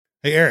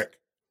Hey, Eric,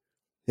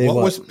 Hey,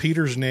 what was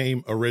Peter's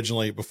name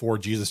originally before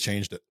Jesus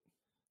changed it?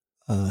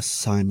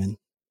 Simon.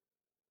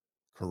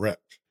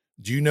 Correct.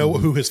 Do you know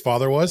who his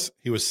father was?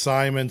 He was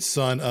Simon,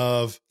 son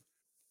of...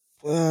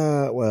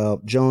 Well,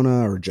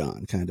 Jonah or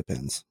John, kind of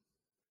depends.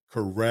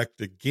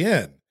 Correct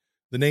again.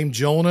 The name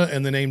Jonah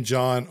and the name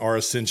John are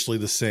essentially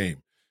the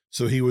same.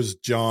 So he was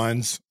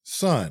John's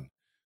son.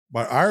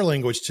 By our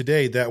language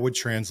today, that would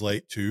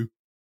translate to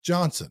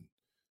Johnson.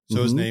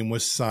 So his name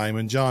was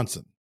Simon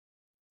Johnson.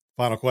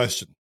 Final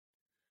question.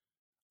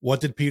 What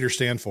did Peter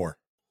stand for?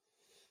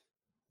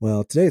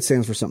 Well, today it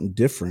stands for something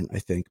different, I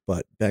think,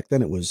 but back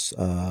then it was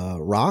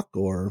Rock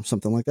or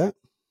something like that.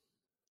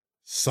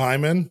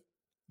 Simon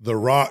the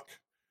Rock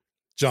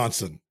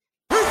Johnson.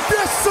 What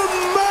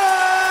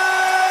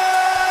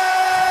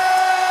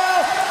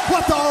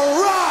the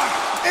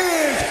Rock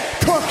is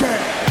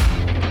cooking.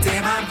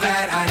 Damn, I'm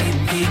glad I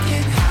didn't peak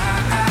in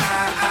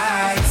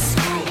high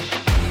school,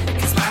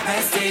 'cause my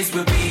best days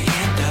will be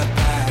in the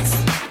past.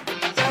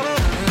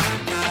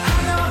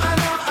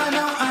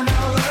 I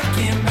know,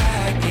 looking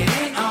back, it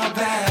ain't all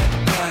bad,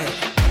 but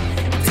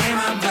damn,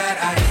 I'm glad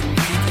I didn't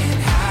peak in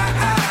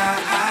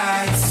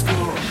high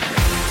school.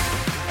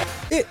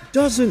 It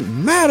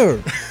doesn't matter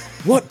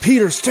what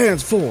Peter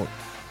stands for.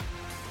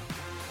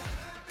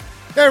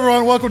 Hey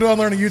everyone, welcome to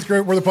Unlearn a Youth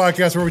Group. We're the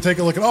podcast where we take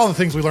a look at all the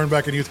things we learned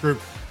back in youth group,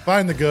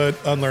 find the good,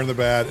 unlearn the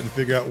bad, and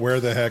figure out where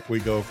the heck we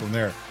go from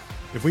there.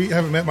 If we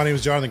haven't met, my name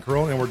is Jonathan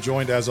Carone, and we're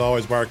joined as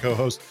always by our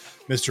co-host,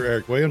 Mr.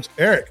 Eric Williams.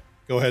 Eric,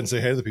 go ahead and say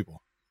hey to the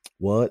people.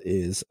 What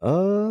is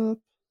up?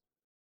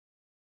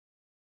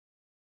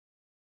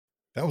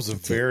 That was a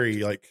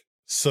very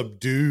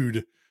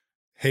subdued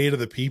hey to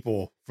the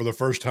people for the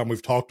first time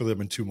we've talked to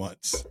them in 2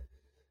 months.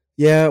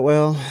 Yeah,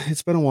 well,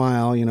 it's been a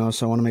while,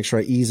 so I want to make sure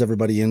I ease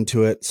everybody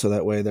into it so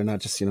that way they're not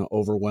just,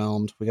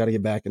 overwhelmed. We got to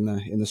get back in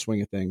the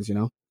swing of things,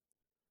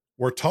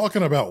 We're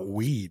talking about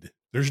weed.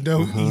 There's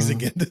no easing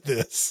into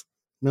this.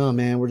 No,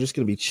 man, we're just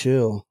going to be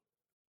chill.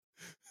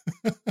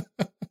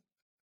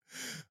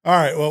 All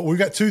right. Well, we've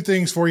got two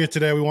things for you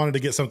today. We wanted to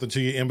get something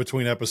to you in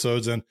between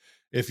episodes. And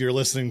if you're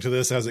listening to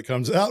this as it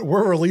comes out,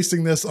 we're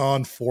releasing this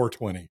on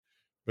 420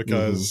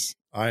 because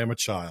I am a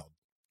child.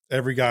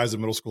 Every guy's a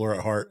middle schooler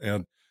at heart.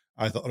 And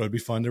I thought it would be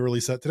fun to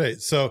release that today.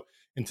 So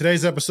in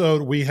today's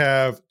episode, we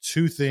have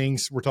two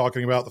things we're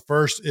talking about. The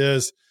first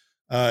is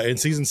in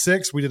season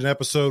 6, we did an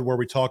episode where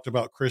we talked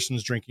about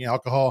Christians drinking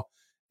alcohol.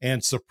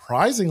 And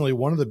surprisingly,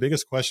 one of the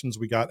biggest questions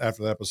we got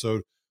after the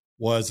episode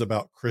was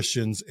about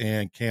Christians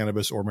and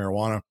cannabis or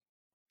marijuana.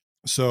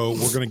 So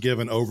we're going to give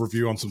an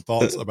overview on some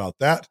thoughts about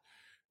that.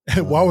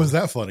 And why was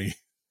that funny?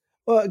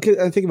 Well, I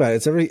think about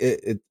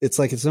it. It's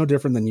like, it's no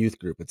different than youth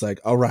group. It's like,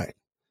 all right,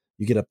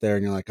 you get up there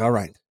and you're like, all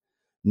right,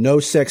 no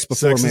sex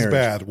before sex marriage. Is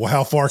bad. Well,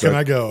 how far can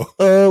I go?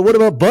 What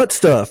about butt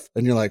stuff?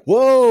 And you're like,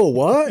 whoa,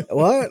 what?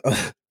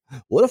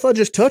 What if I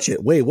just touch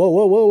it? Wait, whoa.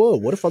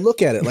 What if I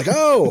look at it? Like,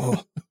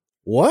 oh,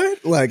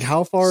 what? Like,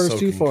 how far is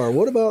too far?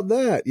 What about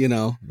that?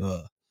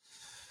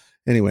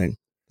 Anyway,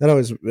 that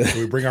always. Do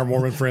we bring our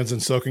Mormon friends in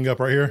soaking up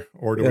right here?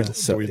 Or do we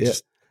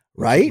just.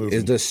 Right?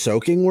 Is does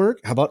soaking work?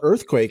 How about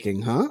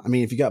earthquaking, huh? I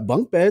mean, if you got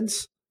bunk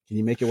beds, can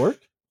you make it work?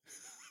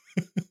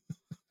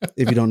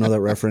 If you don't know that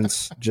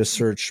reference, just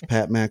search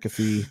Pat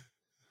McAfee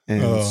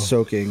and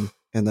soaking,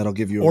 and that'll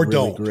give you a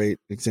really great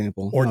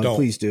example. Or don't.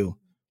 Please do.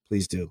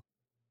 Please do.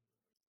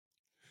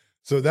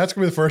 So that's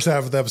going to be the first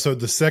half of the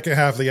episode. The second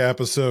half of the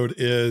episode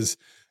is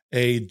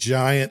a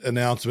giant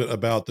announcement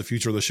about the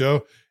future of the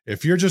show.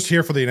 If you're just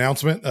here for the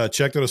announcement,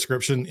 check the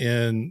description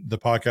in the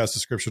podcast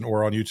description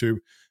or on YouTube,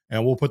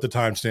 and we'll put the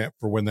timestamp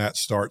for when that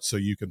starts so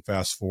you can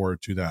fast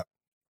forward to that.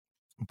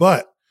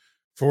 But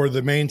for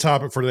the main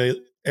topic for today,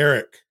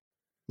 Eric,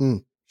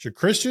 should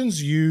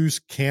Christians use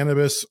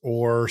cannabis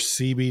or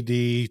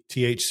CBD,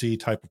 THC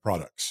type of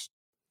products?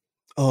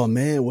 Oh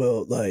man,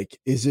 well,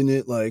 isn't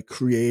it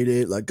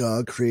created,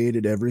 God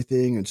created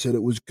everything and said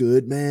it was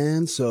good,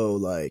 man? So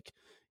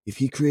if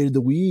he created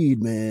the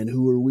weed, man,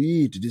 who are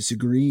we to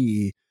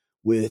disagree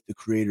with the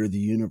creator of the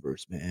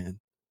universe, man?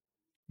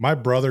 My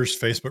brother's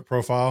Facebook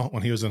profile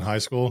when he was in high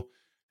school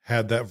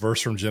had that verse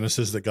from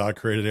Genesis that God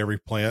created every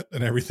plant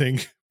and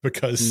everything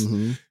because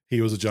he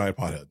was a giant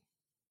pothead.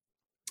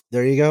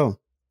 There you go.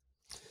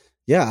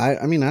 Yeah.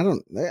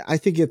 I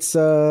think it's,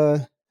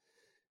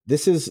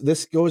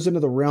 this goes into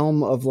the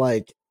realm of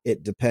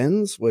it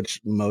depends,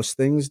 which most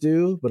things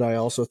do, but I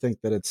also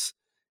think that it's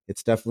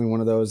definitely one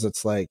of those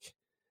that's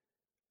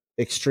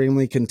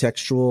extremely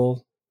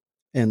contextual,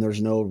 and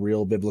there's no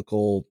real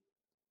biblical,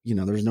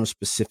 there's no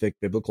specific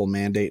biblical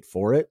mandate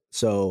for it.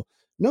 So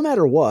no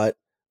matter what,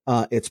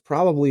 it's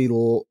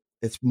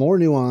more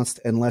nuanced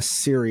and less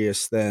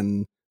serious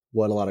than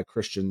what a lot of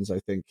Christians, I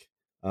think,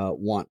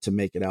 want to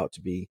make it out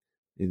to be,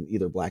 in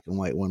either black and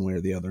white, one way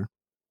or the other.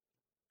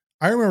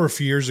 I remember a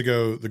few years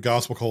ago, the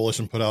Gospel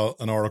Coalition put out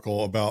an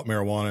article about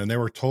marijuana, and they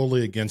were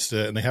totally against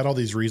it, and they had all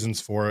these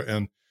reasons for it.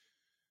 And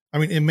I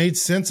mean, it made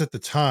sense at the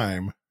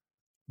time,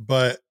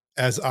 but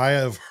as I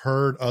have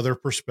heard other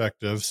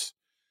perspectives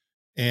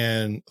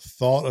and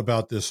thought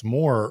about this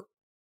more,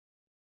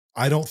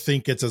 I don't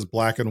think it's as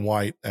black and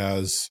white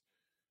as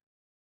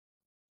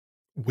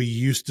we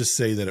used to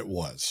say that it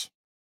was.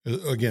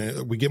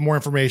 Again, we get more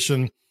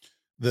information.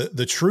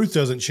 The truth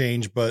doesn't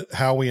change, but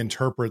how we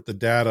interpret the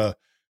data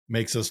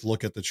makes us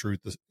look at the truth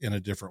in a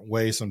different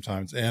way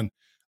sometimes. And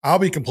I'll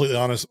be completely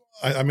honest.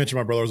 I mentioned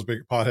my brother was a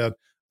big pothead.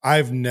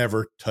 I've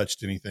never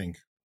touched anything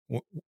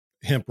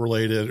hemp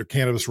related or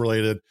cannabis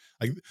related.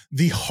 Like,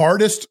 the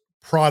hardest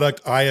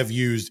product I have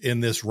used in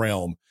this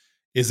realm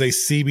is a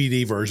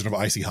CBD version of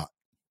Icy Hot.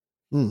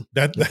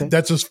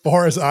 That's as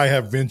far as I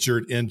have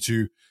ventured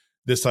into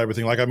this type of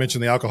thing. Like I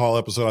mentioned, the alcohol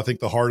episode, I think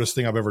the hardest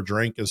thing I've ever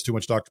drank is too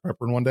much Dr.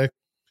 Pepper in one day.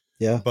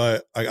 Yeah.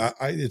 But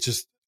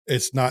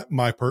it's not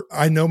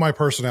I know my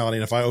personality.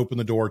 And if I open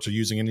the door to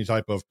using any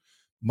type of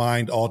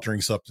mind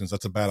altering substance,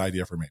 that's a bad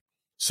idea for me.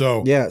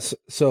 So, yes.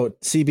 So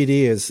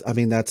CBD is, I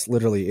mean, that's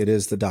literally, it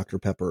is the Dr.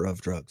 Pepper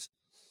of drugs.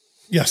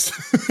 Yes.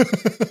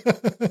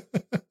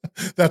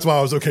 That's why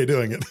I was okay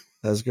doing it.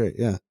 That's great.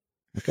 Yeah.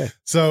 Okay.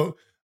 So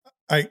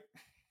I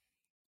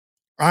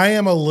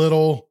am a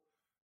little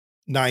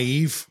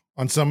naive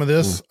on some of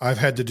this. I've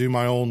had to do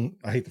my own,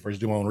 I hate the phrase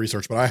do my own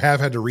research, but I have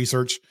had to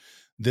research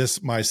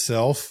this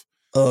myself.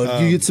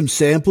 Did you get some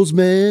samples,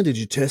 man? Did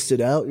you test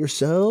it out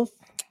yourself?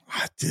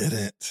 I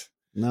didn't.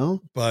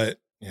 No, but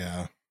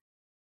yeah.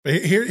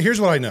 But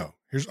here's what I know.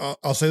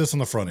 I'll say this on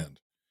the front end.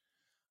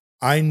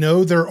 I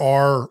know there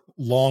are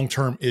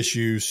long-term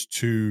issues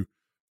to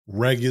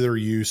regular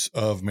use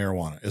of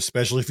marijuana,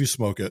 especially if you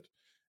smoke it.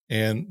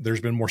 And there's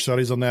been more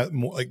studies on that.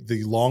 Like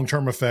the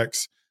long-term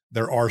effects,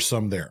 there are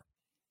some there.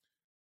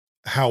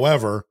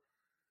 However,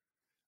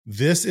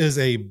 this is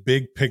a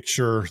big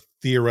picture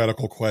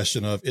theoretical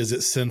question of, is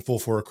it sinful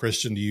for a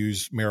Christian to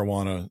use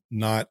marijuana?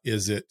 Not,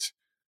 is it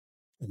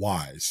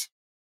wise?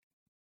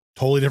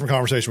 Totally different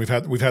conversation.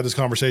 We've had this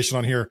conversation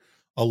on here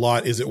a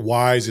lot. Is it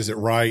wise? Is it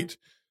right?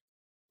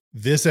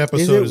 This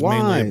episode is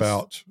mainly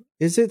about,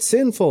 is it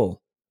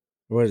sinful?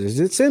 What is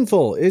it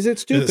sinful? Is it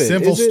stupid? Is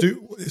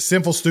it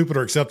sinful, stupid,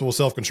 or acceptable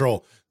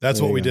self-control? That's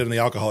what we did in the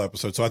alcohol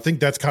episode. So I think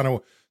that's kind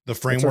of the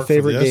framework. That's our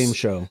favorite for this game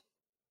show.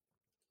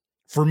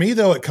 For me,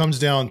 though, it comes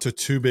down to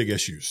two big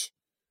issues.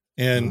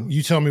 And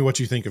you tell me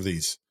what you think of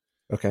these.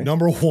 Okay.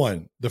 Number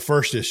one, the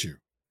first issue.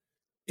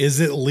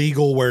 Is it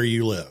legal where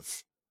you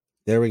live?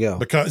 There we go.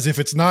 Because if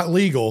it's not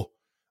legal,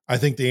 I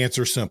think the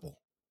answer is simple.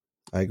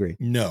 I agree.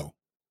 No,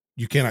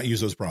 you cannot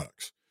use those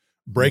products.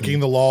 Breaking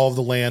the law of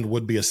the land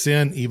would be a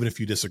sin, even if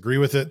you disagree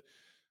with it.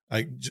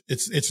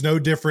 It's no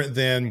different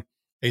than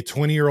a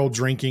 20-year-old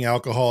drinking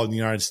alcohol in the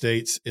United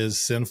States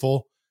is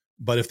sinful.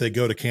 But if they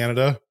go to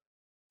Canada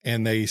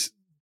and they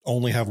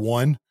only have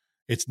one,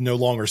 it's no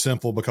longer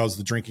sinful because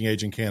the drinking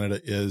age in Canada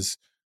is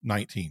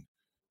 19.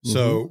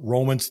 So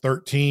Romans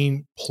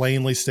 13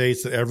 plainly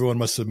states that everyone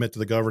must submit to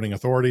the governing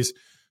authorities.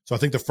 So I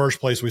think the first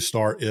place we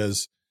start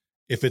is,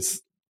 if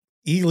it's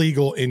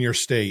illegal in your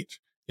state,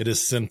 it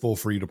is sinful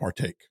for you to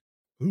partake.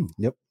 Ooh.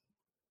 Yep.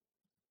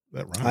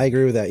 That rhymes. I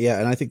agree with that. Yeah.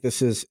 And I think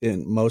this is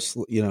in most,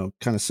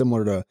 kind of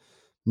similar to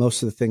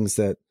most of the things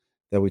that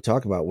we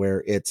talk about,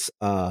 where it's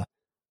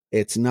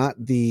not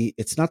the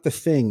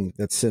thing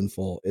that's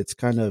sinful. It's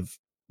kind of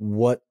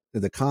what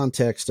the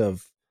context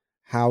of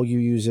how you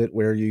use it,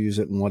 where you use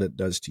it, and what it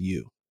does to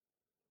you.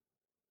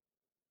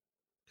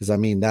 Because I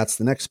mean, that's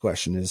the next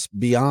question: is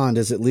beyond,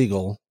 is it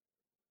legal?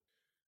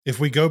 If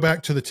we go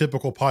back to the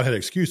typical pothead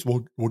excuse,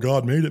 well,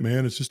 God made it,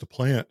 man. It's just a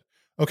plant.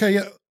 Okay.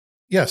 Yeah.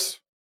 Yes.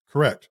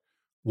 Correct.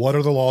 What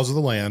are the laws of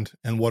the land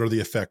and what are the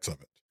effects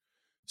of it?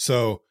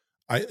 So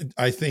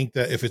I think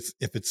that if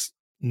it's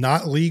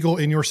not legal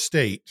in your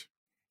state,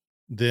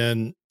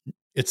 then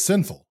it's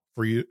sinful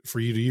for you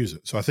to use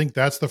it. So I think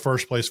that's the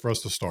first place for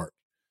us to start.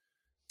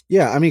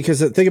 Yeah, I mean,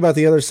 because think about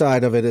the other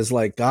side of it is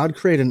like God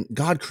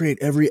create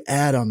every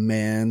atom,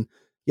 man.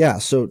 Yeah,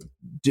 so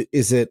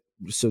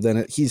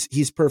then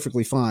he's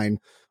perfectly fine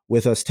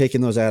with us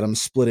taking those atoms,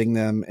 splitting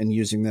them, and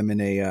using them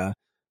in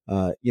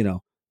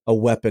a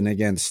weapon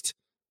against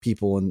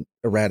people and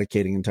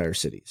eradicating entire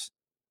cities.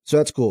 So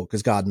that's cool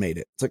because God made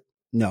it. It's like,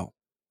 no,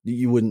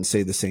 you wouldn't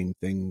say the same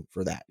thing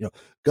for that.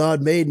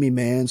 God made me,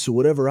 man. So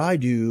whatever I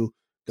do,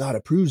 God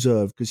approves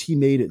of because he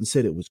made it and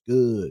said it was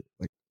good.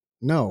 Like,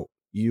 no,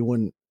 you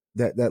wouldn't.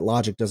 That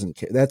logic doesn't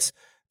care. That's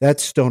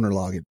stoner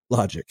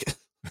logic.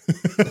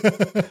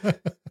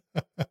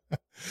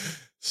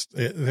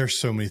 There's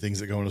so many things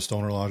that go into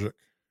stoner logic.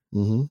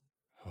 Mm-hmm.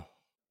 All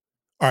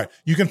right.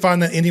 You can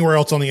find that anywhere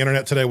else on the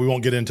internet today. We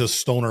won't get into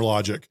stoner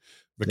logic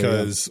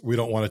because we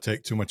don't want to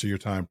take too much of your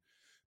time.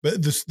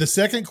 But the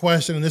second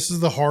question, and this is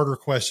the harder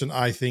question,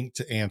 I think,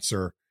 to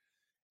answer,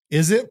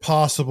 is it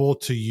possible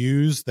to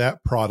use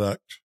that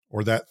product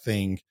or that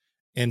thing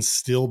and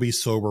still be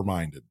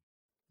sober-minded?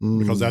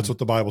 Because that's what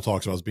the Bible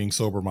talks about, is being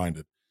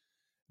sober-minded.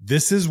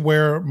 This is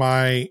where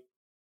my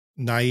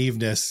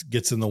naiveness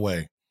gets in the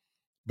way,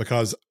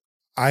 because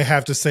I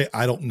have to say,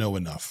 I don't know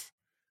enough.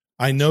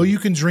 I know you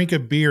can drink a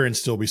beer and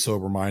still be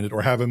sober-minded,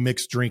 or have a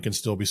mixed drink and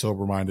still be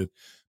sober-minded,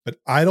 but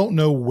I don't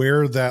know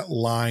where that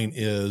line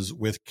is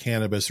with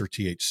cannabis or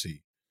THC.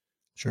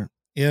 Sure.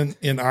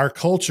 In our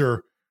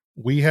culture,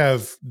 we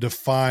have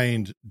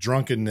defined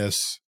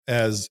drunkenness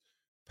as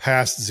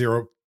past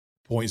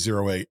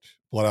 0.08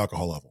 blood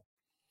alcohol level.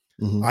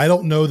 Mhm. I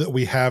don't know that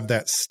we have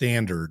that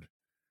standard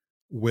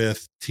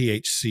with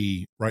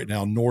THC right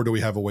now, nor do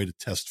we have a way to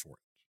test for it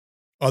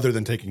other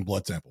than taking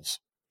blood samples.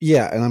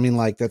 Yeah. And I mean,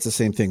 like, that's the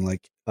same thing.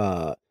 Like,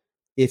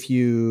 if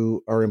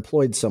you are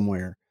employed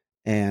somewhere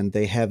and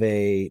they have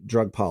a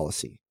drug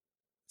policy,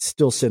 it's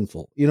still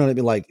sinful. You know what I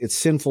mean? Like, it's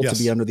sinful Yes.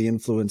 to be under the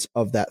influence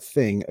of that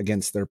thing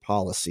against their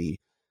policy.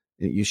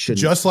 You shouldn't.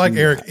 Just like do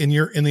Eric, that.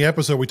 in the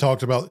episode, we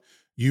talked about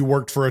you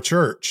worked for a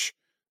church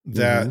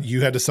that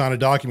you had to sign a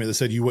document that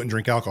said you wouldn't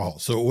drink alcohol.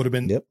 So it would have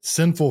been Yep.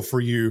 sinful for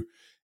you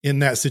in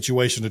that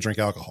situation to drink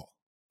alcohol.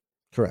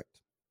 Correct.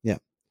 Yeah.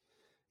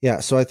 Yeah.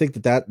 So I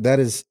think that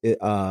is,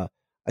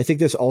 I think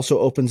this also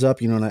opens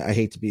up, you know, and I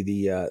hate to be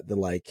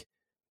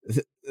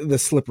the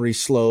slippery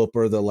slope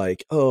or the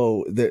like,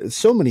 oh, there's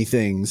so many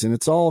things and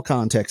it's all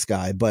context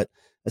guy, but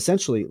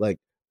essentially like,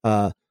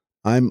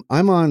 I'm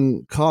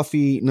on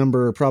coffee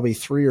number probably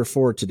 3 or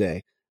 4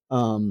 today.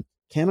 Can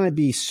I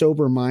be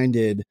sober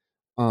minded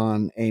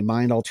on a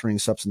mind altering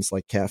substance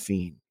like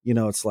caffeine? You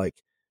know, it's like,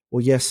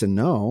 well, yes and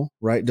no,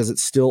 right? Does it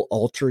still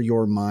alter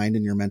your mind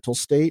and your mental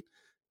state?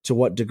 To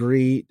what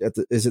degree?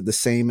 Is it the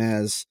same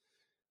as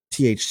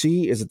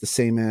THC? Is it the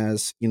same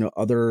as, you know,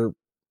 other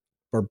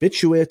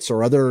barbiturates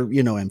or other,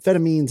 you know,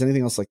 amphetamines,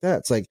 anything else like that?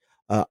 It's like,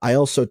 I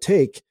also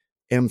take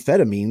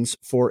amphetamines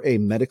for a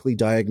medically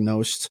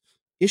diagnosed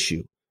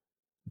issue.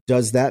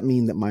 Does that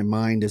mean that my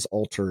mind is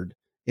altered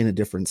in a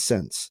different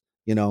sense?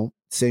 You know,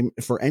 same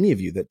for any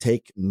of you that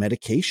take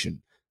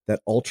medication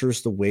that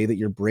alters the way that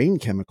your brain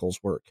chemicals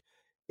work.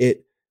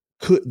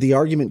 The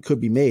argument could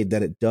be made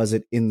that it does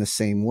it in the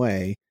same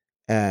way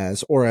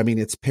as, or I mean,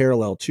 it's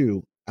parallel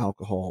to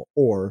alcohol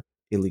or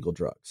illegal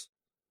drugs.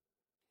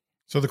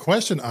 So the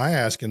question I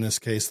ask in this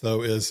case,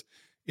 though, is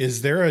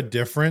there a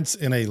difference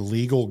in a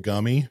legal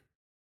gummy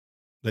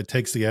that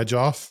takes the edge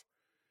off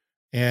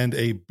and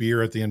a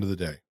beer at the end of the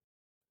day?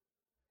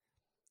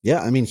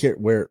 Yeah, I mean, here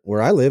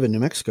where I live in New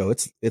Mexico,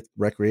 it's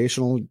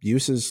recreational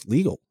use is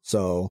legal.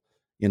 So,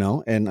 you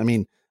know, and I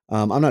mean,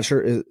 I'm not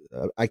sure.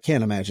 I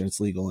can't imagine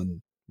it's legal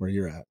in where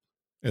you're at.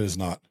 It is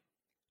not.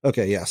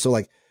 Okay, yeah. So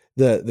like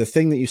the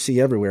thing that you see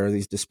everywhere,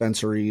 these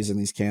dispensaries and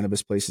these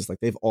cannabis places, like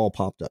they've all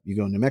popped up. You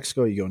go in New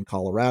Mexico, you go in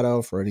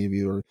Colorado. For any of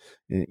you who are,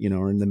 you know,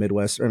 or in the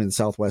Midwest, or I mean, the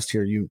Southwest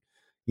here, you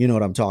know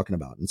what I'm talking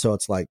about. And so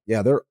it's like,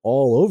 yeah, they're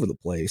all over the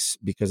place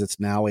because it's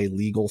now a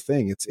legal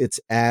thing. It's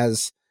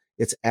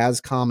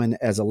as common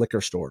as a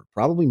liquor store,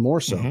 probably more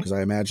so because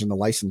I imagine the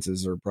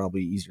licenses are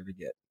probably easier to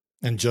get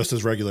and just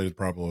as regulated,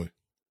 probably.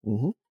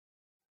 Mm-hmm.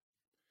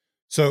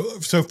 So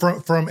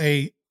from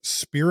a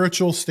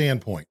spiritual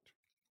standpoint,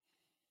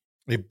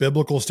 a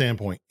biblical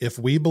standpoint, if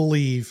we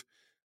believe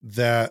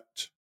that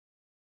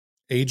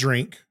a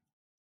drink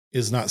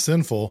is not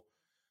sinful,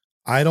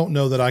 I don't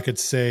know that I could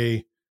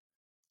say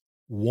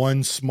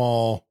one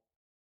small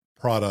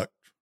product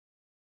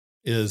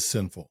is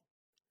sinful.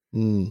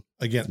 Again,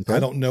 Okay. I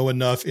don't know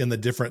enough in the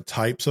different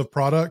types of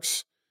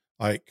products.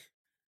 Like,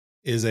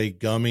 is a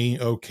gummy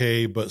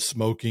okay, but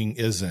smoking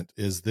isn't?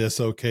 Is this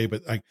okay?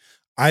 But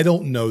I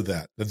don't know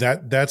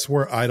that's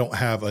where I don't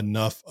have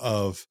enough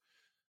of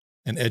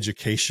an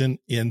education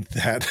in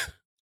that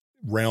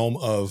realm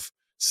of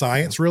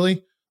science,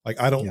 really. Like,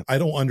 I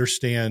don't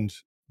understand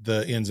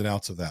the ins and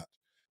outs of that.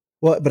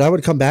 Well, but I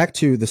would come back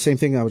to the same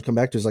thing. I would come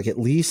back to is like, at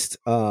least,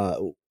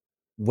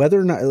 whether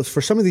or not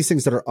for some of these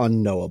things that are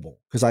unknowable,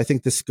 because I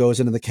think this goes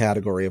into the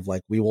category of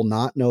like, we will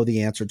not know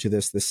the answer to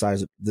this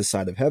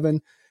side of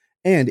heaven.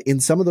 And in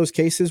some of those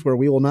cases where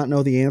we will not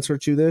know the answer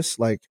to this,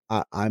 like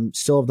I'm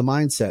still of the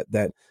mindset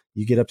that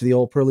you get up to the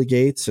old pearly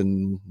gates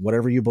and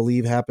whatever you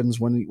believe happens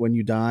when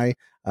you die.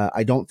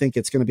 I don't think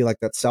it's going to be like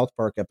that South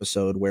Park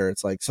episode where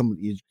it's like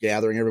somebody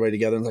gathering everybody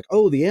together and it's like,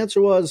 oh, the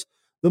answer was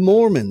the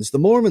Mormons. The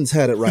Mormons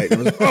had it right.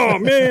 And it was like, oh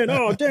man,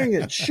 oh dang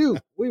it, shoot,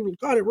 we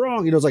got it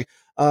wrong. You know, it's like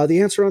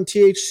the answer on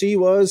THC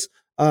was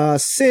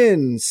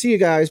sin. See you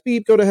guys,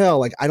 beep, go to hell.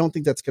 Like, I don't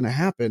think that's going to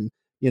happen.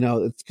 You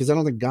know, because I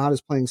don't think God is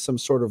playing some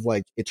sort of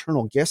like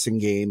eternal guessing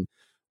game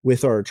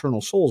with our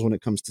eternal souls when it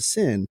comes to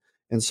sin.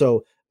 And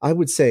so I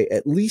would say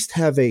at least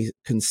have a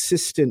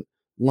consistent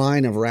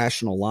line of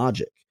rational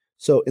logic.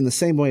 So in the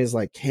same way as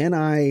like, can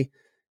I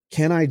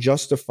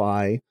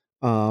justify,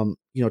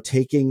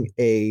 taking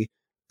a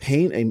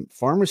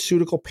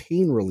pharmaceutical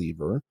pain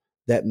reliever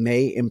that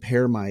may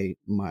impair my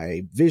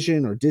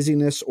vision or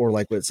dizziness, or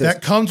like what it says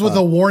that comes with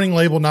a warning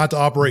label not to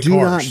operate do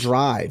cars. not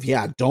drive.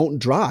 Yeah, don't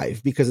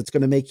drive, because it's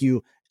going to make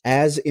you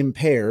as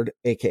impaired,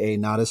 aka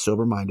not as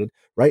sober minded,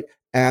 right,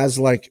 as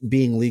like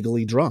being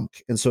legally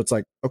drunk. And so it's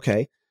like,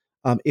 okay,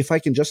 if I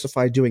can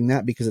justify doing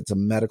that because it's a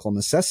medical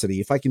necessity,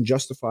 if I can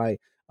justify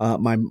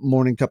my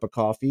morning cup of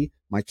coffee,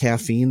 my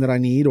caffeine that I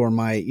need, or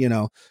my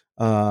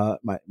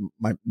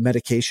my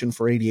medication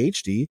for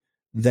ADHD,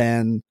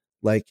 then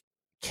like,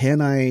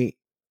 can I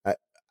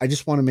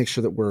just want to make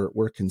sure that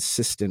we're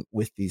consistent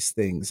with these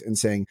things and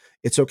saying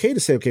it's okay to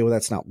say, okay, well,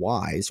 that's not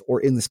wise, or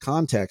in this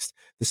context,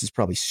 this is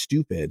probably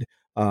stupid.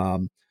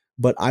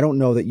 but I don't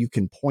know that you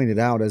can point it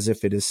out as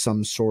if it is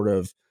some sort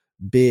of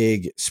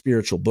big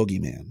spiritual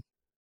boogeyman.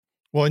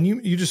 Well, and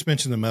you just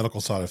mentioned the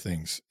medical side of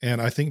things.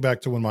 And I think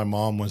back to when my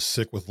mom was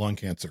sick with lung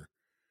cancer.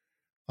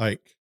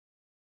 Like,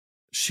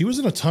 she was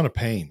in a ton of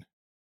pain.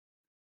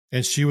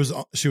 And she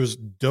was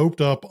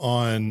doped up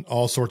on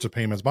all sorts of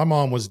pain meds. My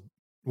mom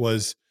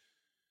was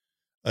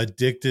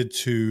addicted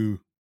to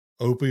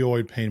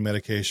opioid pain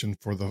medication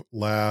for the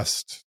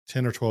last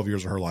 10 or 12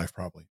 years of her life,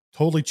 probably.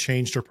 Totally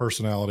changed her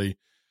personality,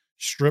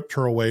 stripped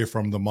her away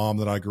from the mom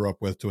that I grew up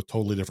with to a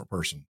totally different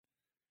person.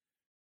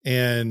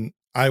 And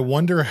I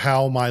wonder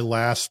how my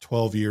last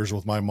 12 years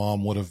with my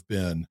mom would have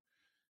been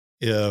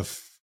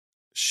if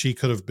she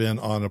could have been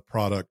on a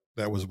product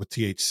that was with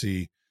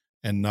THC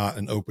and not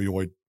an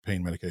opioid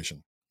pain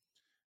medication.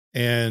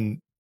 And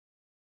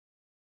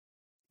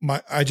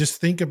I just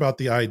think about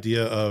the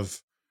idea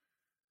of,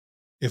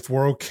 if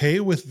we're okay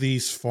with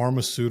these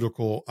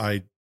pharmaceutical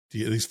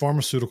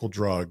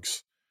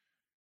drugs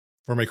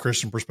from a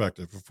Christian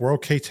perspective, if we're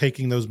okay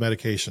taking those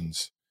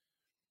medications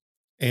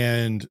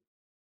and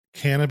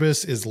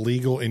cannabis is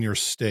legal in your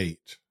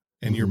state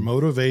and your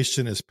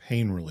motivation is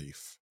pain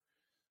relief,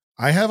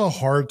 I have a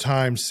hard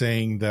time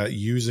saying that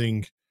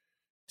using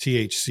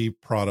THC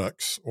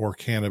products or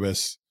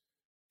cannabis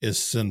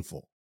is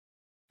sinful.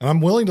 And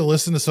I'm willing to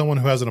listen to someone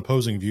who has an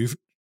opposing view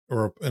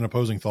or an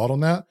opposing thought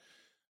on that,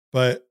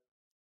 but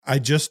I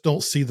just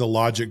don't see the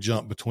logic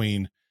jump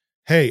between,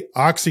 hey,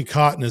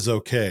 Oxycontin is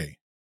okay.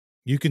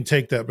 You can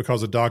take that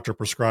because a doctor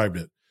prescribed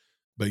it,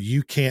 but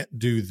you can't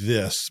do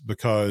this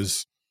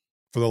because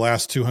for the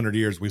last 200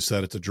 years we've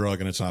said it's a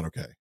drug and it's not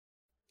okay.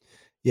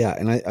 Yeah.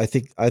 And I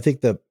think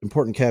the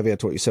important caveat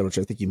to what you said, which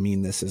I think you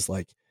mean this, is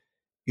like,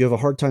 you have a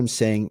hard time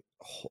saying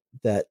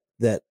that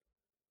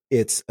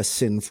it's a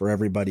sin for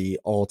everybody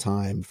all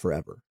time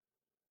forever.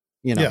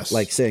 You know, yes.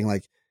 Like saying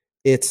like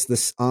it's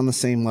this on the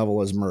same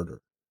level as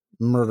murder,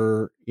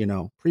 you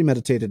know,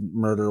 premeditated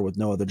murder with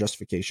no other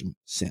justification,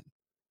 sin,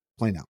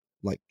 plain out,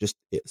 like just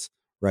is,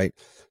 right?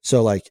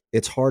 So like,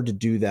 it's hard to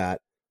do that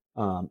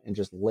and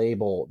just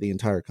label the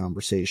entire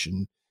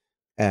conversation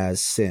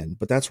as sin.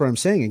 But that's what I'm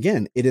saying.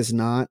 Again, it's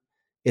not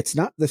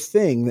the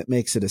thing that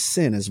makes it a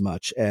sin as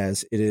much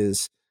as it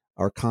is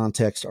our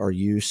context, our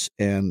use,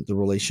 and the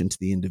relation to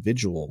the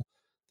individual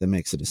that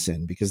makes it a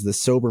sin. Because the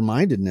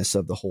sober-mindedness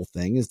of the whole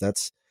thing is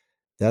that's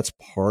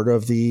part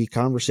of the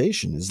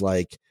conversation. Is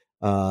like,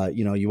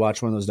 you know, you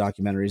watch one of those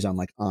documentaries on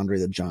like Andre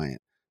the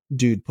Giant.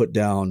 Dude put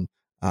down,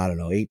 I don't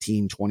know,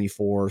 18,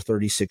 24,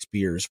 36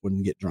 beers,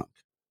 wouldn't get drunk.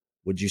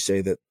 Would you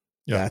say that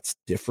that's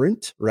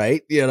different?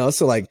 Right. You know,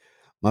 so like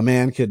my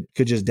man could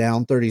just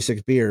down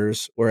 36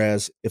 beers.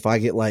 Whereas if I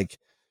get like,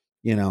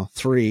 you know,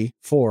 3,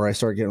 4, I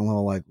start getting a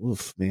little like,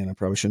 oof, man, I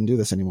probably shouldn't do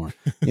this anymore.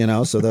 You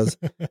know, so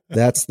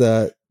that's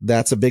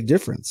a big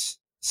difference.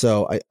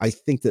 So I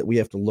think that we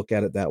have to look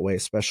at it that way,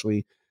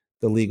 especially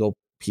the legal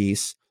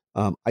piece.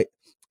 I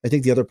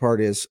think the other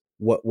part is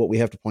what we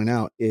have to point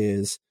out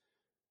is,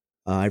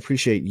 I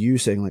appreciate you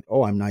saying like,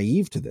 oh, I'm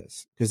naive to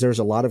this, because there's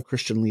a lot of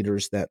Christian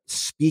leaders that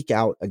speak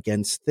out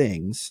against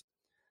things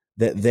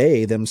that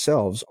they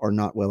themselves are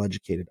not well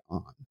educated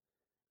on.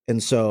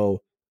 And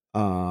so,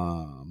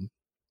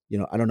 you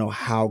know, I don't know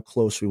how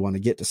close we want to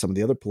get to some of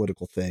the other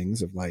political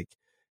things of like,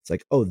 it's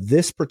like, oh,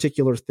 this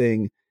particular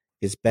thing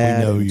is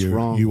bad. We know it's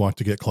wrong. You want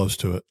to get close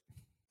to it.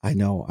 I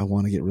know I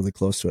want to get really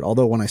close to it.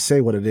 Although when I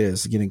say what it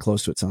is, getting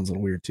close to it sounds a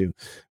little weird too,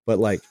 but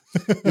like,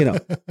 you know,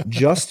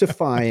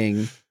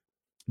 justifying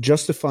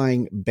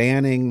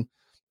banning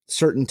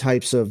certain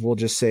types of, we'll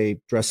just say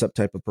dress up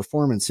type of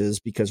performances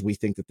because we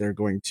think that they're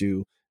going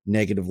to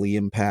negatively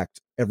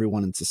impact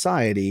everyone in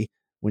society,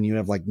 when you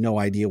have like no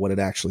idea what it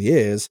actually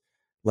is.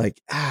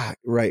 Like,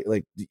 right.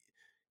 Like,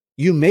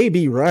 you may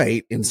be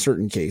right in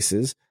certain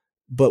cases,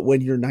 but when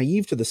you're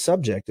naive to the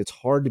subject, it's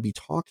hard to be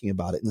talking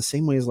about it in the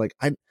same way as like,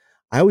 I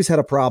always had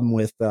a problem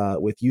with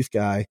Youth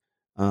Guy,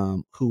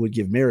 who would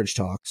give marriage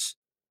talks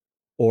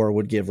or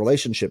would give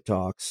relationship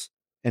talks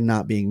and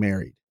not being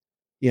married,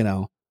 you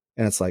know?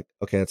 And it's like,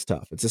 okay, that's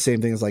tough. It's the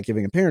same thing as like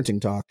giving a parenting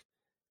talk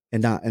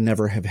and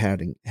never have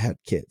had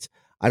kids.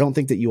 I don't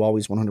think that you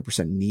always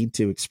 100% need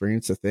to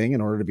experience the thing in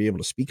order to be able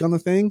to speak on the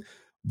thing.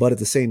 But at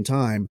the same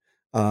time,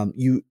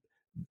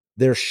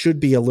 there should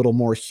be a little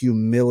more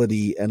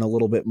humility and a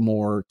little bit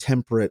more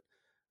temperate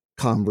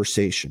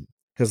conversation.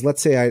 Because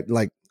let's say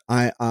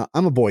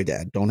I'm a boy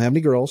dad, don't have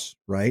any girls,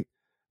 right?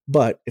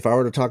 But if I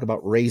were to talk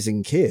about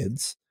raising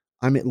kids,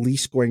 I'm at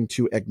least going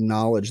to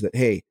acknowledge that,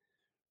 hey,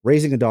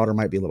 raising a daughter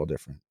might be a little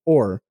different,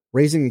 or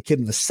raising a kid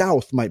in the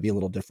South might be a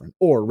little different,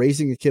 or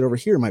raising a kid over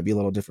here might be a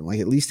little different. Like,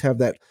 at least have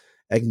that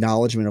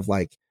acknowledgement of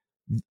like,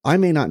 I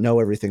may not know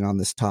everything on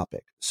this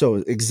topic. So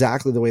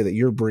exactly the way that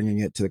you're bringing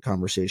it to the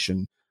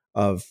conversation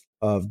of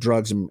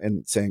drugs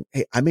and saying,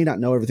 hey, I may not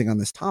know everything on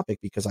this topic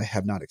because I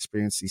have not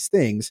experienced these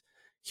things.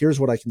 Here's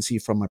what I can see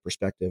from my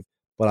perspective,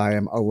 but I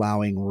am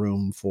allowing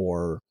room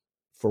for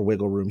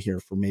wiggle room here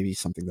for maybe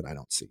something that I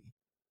don't see.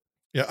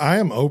 Yeah. I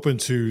am open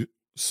to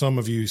some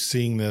of you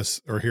seeing this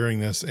or hearing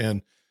this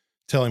and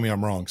telling me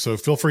I'm wrong. So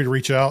feel free to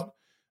reach out.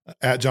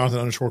 at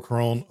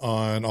Jonathan_Carone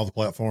on all the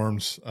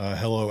platforms.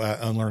 Hello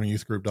at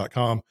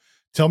unlearningyouthgroup.com.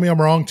 Tell me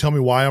I'm wrong. Tell me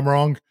why I'm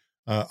wrong.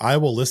 I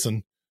will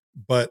listen.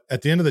 But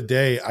at the end of the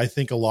day, I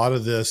think a lot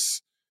of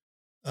this,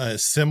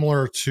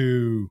 similar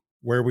to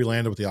where we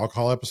landed with the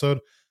alcohol episode,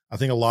 I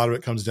think a lot of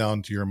it comes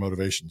down to your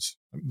motivations.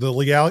 The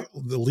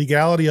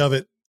legality of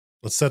it,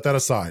 let's set that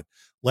aside.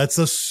 Let's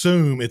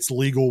assume it's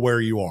legal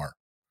where you are.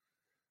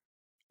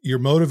 Your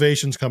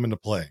motivations come into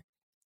play.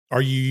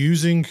 Are you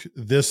using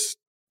this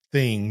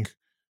thing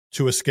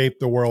to escape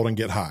the world and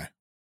get high?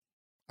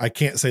 I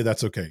can't say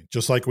that's okay.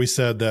 Just like we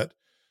said that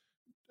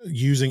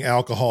using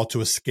alcohol to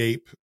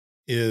escape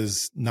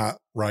is not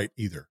right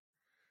either.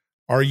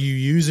 Are you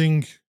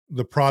using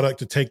the product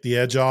to take the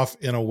edge off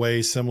in a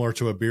way similar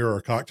to a beer or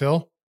a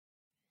cocktail?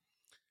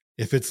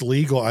 If it's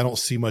legal, I don't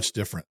see much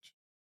different.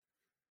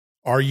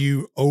 Are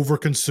you over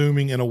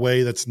consuming in a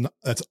way that's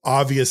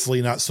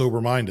obviously not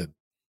sober-minded?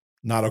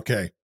 Not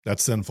okay.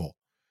 That's sinful.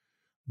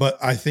 But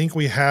I think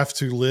we have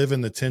to live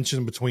in the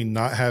tension between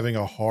not having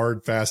a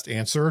hard, fast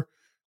answer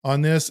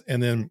on this,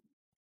 and then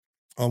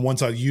on one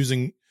side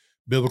using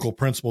biblical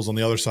principles on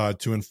the other side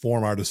to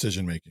inform our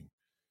decision making.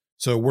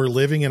 So we're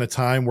living in a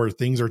time where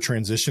things are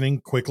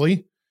transitioning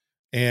quickly,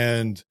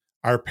 and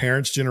our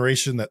parents'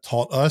 generation that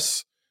taught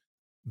us,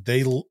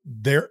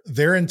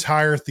 their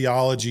entire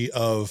theology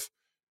of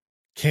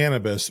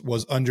cannabis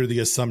was under the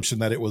assumption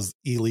that it was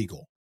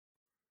illegal.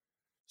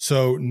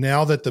 So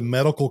now that the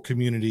medical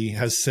community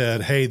has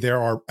said, hey,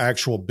 there are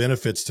actual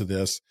benefits to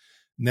this,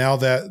 now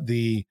that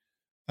the,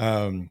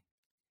 I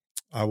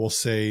will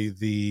say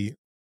the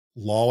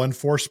law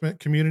enforcement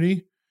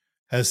community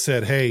has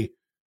said, hey,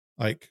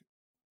 like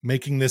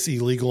making this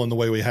illegal in the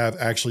way we have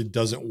actually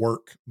doesn't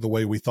work the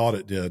way we thought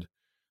it did.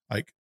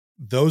 Like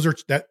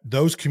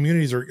those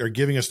communities are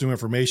giving us new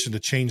information to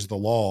change the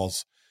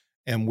laws.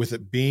 And with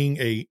it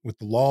being with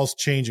the laws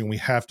changing, we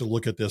have to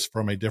look at this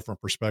from a different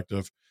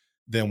perspective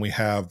than we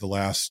have the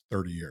last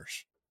 30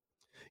 years.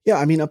 Yeah.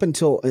 I mean, up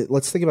until,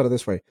 let's think about it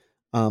this way.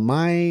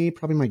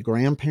 Probably my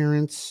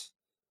grandparents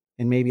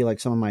and maybe like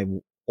some of my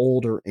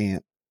older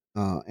aunt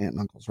and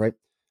uncles, right?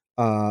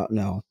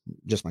 No,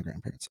 just my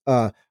grandparents.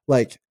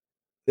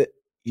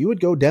 You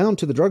would go down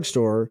to the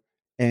drugstore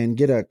and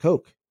get a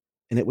Coke,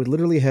 and it would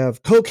literally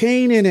have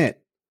cocaine in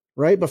it,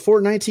 right? Before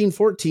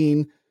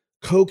 1914,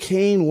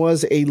 cocaine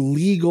was a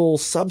legal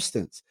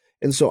substance.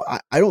 And so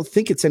I don't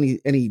think it's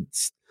any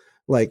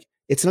like,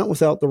 it's not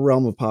without the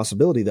realm of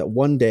possibility that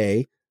one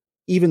day,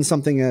 even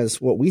something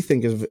as what we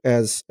think of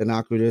as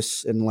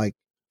innocuous and like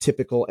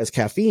typical as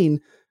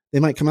caffeine, they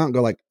might come out and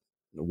go like,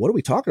 what are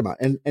we talking about?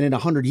 And in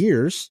 100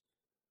 years,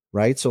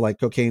 right? So like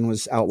cocaine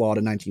was outlawed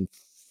in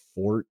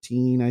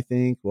 1914, I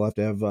think. We'll have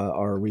to have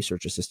our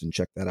research assistant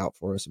check that out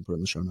for us and put it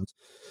in the show notes.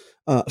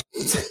 But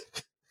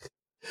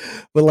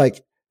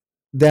like,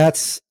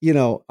 that's,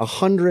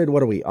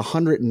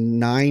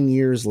 109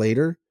 years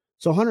later.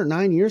 So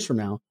 109 years from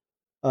now,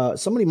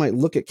 somebody might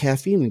look at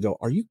caffeine and go,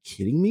 are you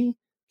kidding me?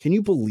 Can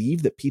you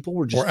believe that people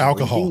were just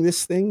drinking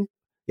this thing?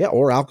 Yeah.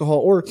 Or alcohol,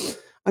 or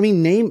I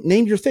mean,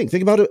 name your thing.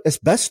 Think about it,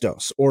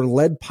 asbestos or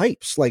lead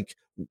pipes. Like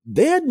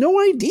they had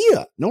no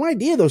idea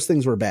those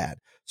things were bad.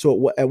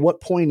 So at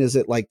what point is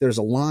it like there's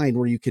a line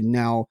where you can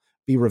now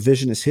be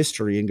revisionist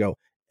history and go,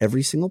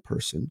 every single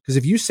person? Because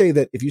if you say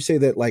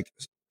that like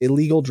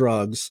illegal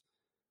drugs,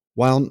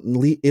 while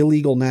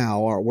illegal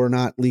now, or we're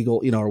not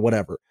legal, or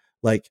whatever,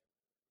 like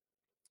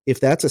if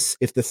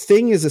the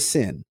thing is a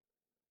sin,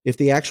 if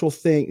the actual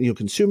thing,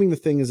 consuming the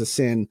thing is a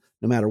sin,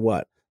 no matter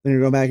what, then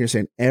you're going back and you're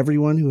saying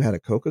everyone who had a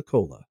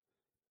Coca-Cola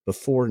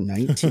before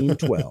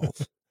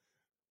 1912,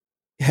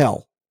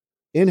 hell,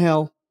 in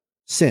hell,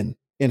 sin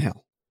in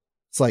hell.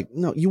 It's like,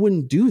 no, you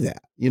wouldn't do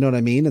that. You know what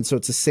I mean? And so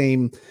it's the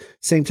same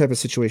type of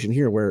situation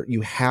here where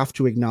you have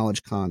to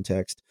acknowledge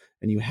context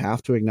and you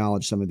have to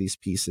acknowledge some of these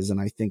pieces. And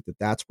I think that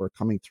that's where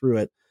coming through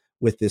it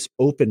with this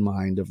open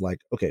mind of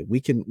like, okay, we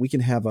can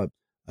have a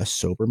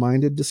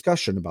sober-minded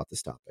discussion about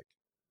this topic.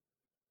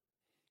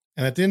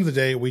 And at the end of the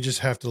day, we just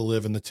have to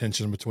live in the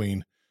tension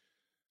between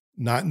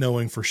not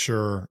knowing for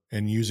sure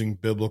and using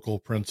biblical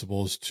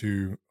principles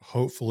to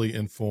hopefully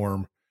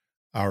inform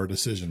our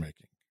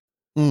decision-making.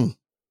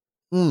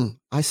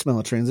 I smell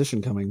a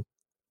transition coming.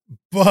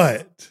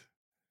 But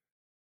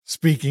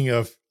speaking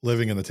of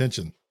living in the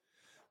tension,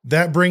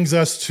 that brings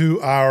us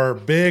to our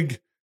big,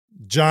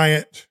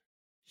 giant,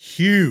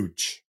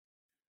 huge,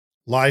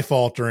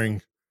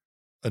 life-altering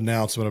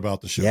announcement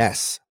about the show.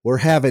 Yes, we're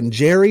having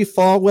Jerry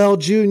Falwell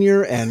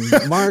Jr.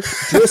 and Mark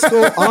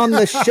Driscoll on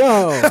the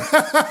show.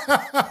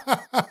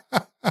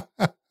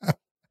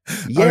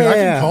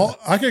 Yeah,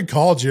 I can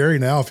call Jerry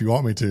now if you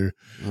want me to.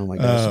 Oh my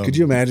gosh. Could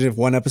you imagine if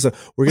one episode,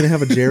 we're going to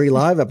have a Jerry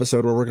live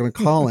episode where we're going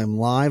to call him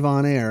live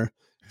on air,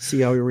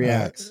 see how he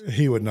reacts.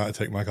 He would not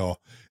take my call.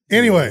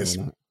 Anyways,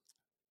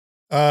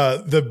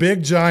 the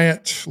big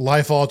giant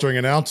life altering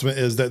announcement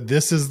is that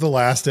this is the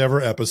last ever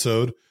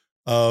episode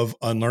of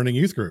Unlearning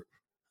Youth Group.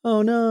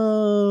 Oh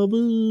no,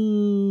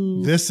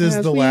 boo. This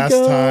is the last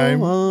time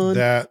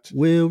that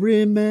we'll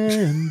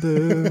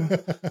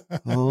remember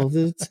all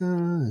the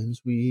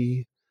times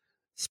we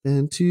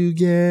spent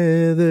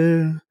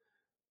together.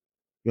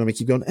 You want me to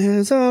keep going?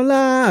 As our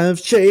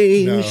lives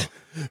change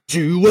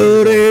to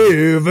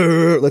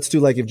whatever. Let's do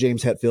like if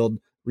James Hetfield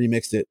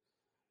remixed it.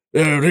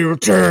 Every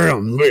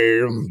time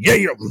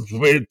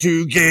we're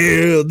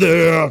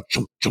together.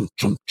 Chump.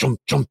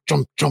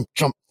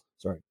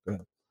 Sorry, go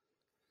ahead.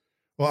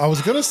 Well, I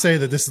was going to say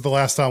that this is the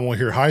last time we'll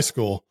hear high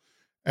school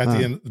at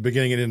the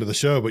beginning and end of the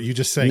show, but you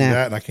just saying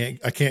that, and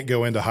I can't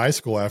go into high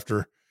school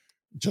after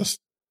just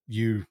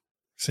you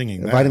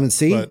singing that. Vitamin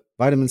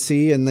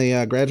C and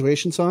the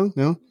graduation song.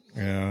 No,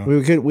 yeah,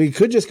 we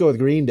could just go with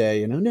Green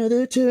Day.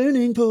 Another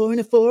turning point,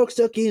 a fork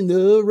stuck in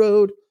the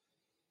road.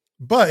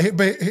 But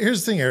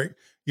here's the thing, Eric.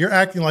 You're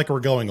acting like we're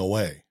going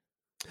away.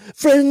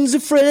 Friends are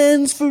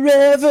friends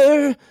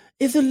forever.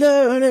 If the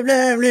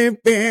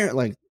love,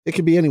 like it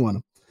could be any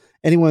one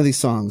of these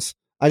songs.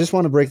 I just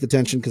want to break the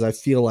tension because I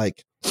feel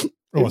like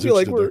I feel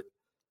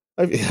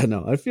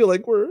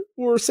like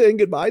we're saying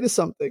goodbye to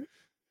something.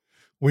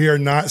 We are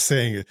not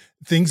saying it.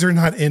 Things are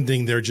not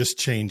ending; they're just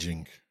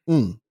changing.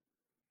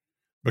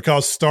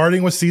 Because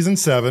starting with season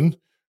 7,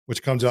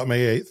 which comes out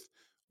May 8th,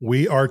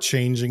 we are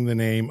changing the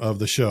name of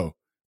the show.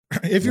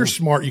 If you're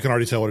smart, you can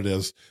already tell what it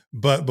is.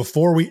 But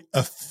before we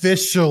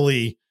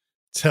officially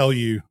tell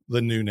you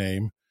the new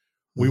name,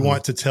 we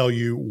want to tell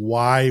you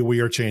why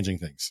we are changing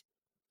things.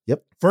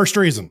 Yep. First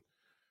reason,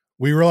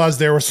 we realized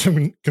there was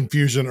some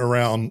confusion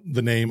around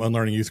the name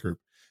Unlearning Youth Group.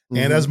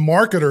 And as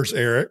marketers,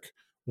 Eric,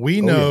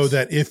 we know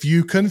that if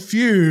you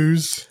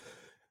confuse,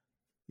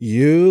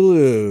 you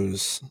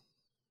lose.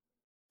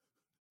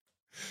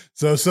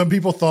 So some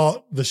people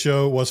thought the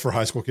show was for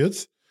high school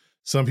kids.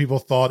 Some people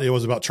thought it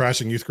was about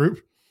trashing youth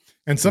group.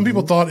 And some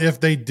people thought if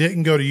they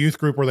didn't go to youth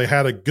group or they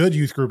had a good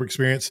youth group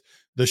experience,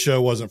 the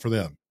show wasn't for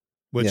them,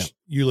 which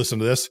you listen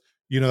to this,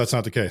 that's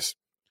not the case.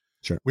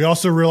 Sure. We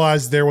also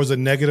realized there was a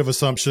negative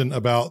assumption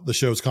about the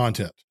show's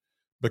content.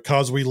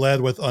 Because we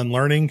led with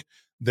unlearning,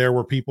 there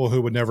were people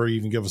who would never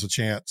even give us a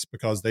chance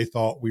because they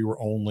thought we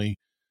were only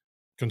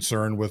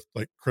concerned with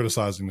like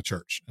criticizing the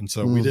church. And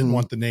so we didn't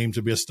want the name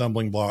to be a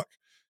stumbling block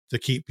to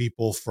keep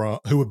people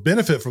who would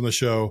benefit from the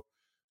show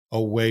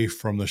away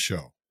from the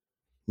show.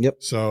 Yep.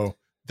 So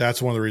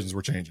that's one of the reasons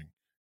we're changing.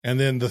 And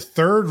then the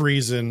third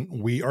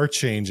reason we are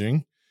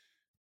changing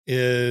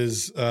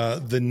is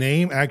the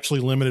name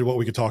actually limited what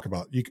we could talk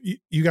about.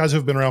 You guys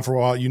have been around for a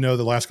while.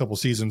 The last couple of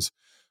seasons,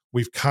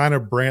 we've kind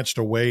of branched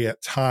away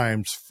at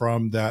times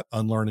from that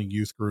Unlearning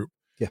Youth Group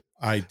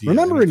idea.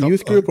 Remember in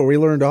youth group where we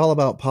learned all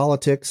about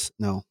politics?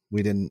 No,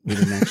 we didn't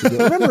actually do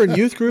it. Remember in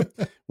youth group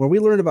where we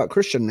learned about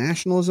Christian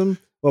nationalism?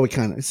 Well, we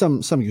kind of,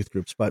 some youth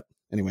groups, but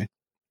anyway.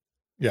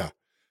 Yeah.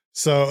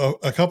 So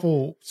a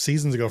couple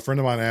seasons ago, a friend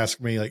of mine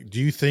asked me, like,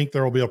 do you think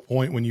there will be a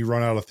point when you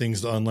run out of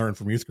things to unlearn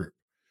from youth group?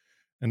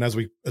 And as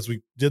we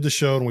did the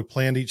show and we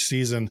planned each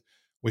season,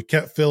 we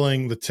kept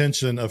feeling the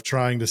tension of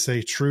trying to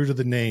stay true to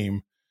the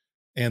name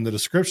and the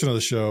description of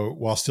the show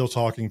while still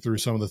talking through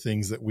some of the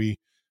things that we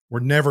were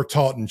never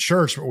taught in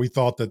church, but we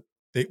thought that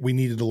we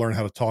needed to learn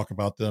how to talk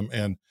about them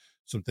and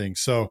some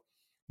things. So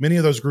many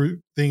of those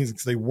group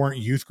things, they weren't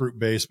youth group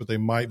based, but they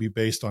might be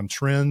based on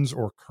trends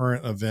or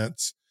current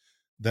events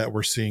that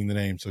we're seeing the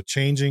name. So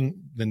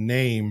changing the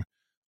name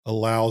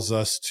allows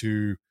us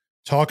to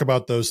talk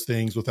about those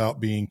things without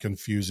being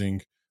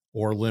confusing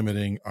or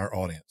limiting our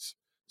audience.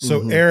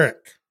 So Eric,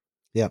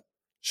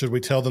 should we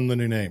tell them the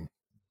new name?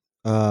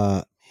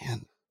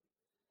 Man,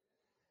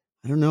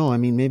 I don't know. I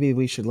mean, maybe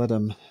we should let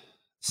them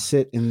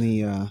sit in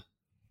the,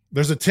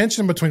 there's a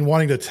tension between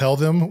wanting to tell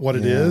them what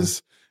it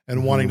is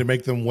and wanting to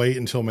make them wait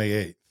until May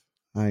 8th.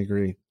 I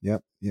agree.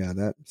 Yep. Yeah.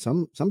 That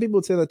some people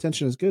would say that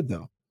tension is good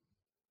though.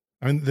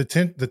 I mean, the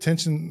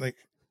tension, like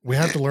we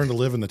have to learn to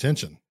live in the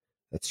tension.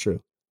 That's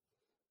true.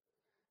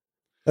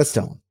 Let's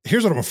tell them.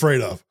 Here's what I'm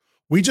afraid of.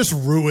 We just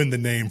ruined the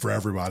name for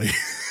everybody.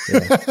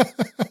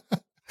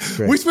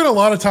 We spent a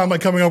lot of time like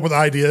coming up with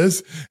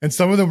ideas, and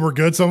some of them were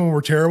good, some of them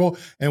were terrible,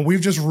 and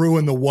we've just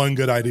ruined the one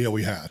good idea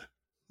we had.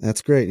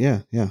 That's great.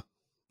 Yeah. Yeah.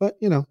 But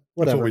whatever.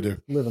 That's what we do.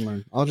 Live and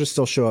learn. I'll just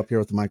still show up here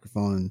with the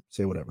microphone and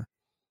say whatever.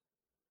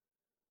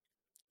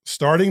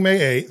 Starting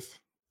May 8th,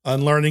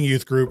 Unlearning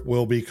Youth Group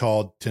will be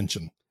called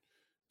Tension.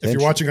 If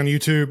you're watching on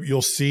YouTube,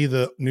 you'll see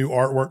the new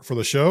artwork for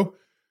the show.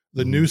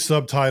 The new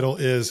subtitle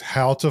is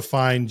How to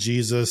Find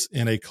Jesus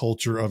in a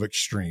Culture of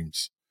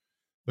Extremes.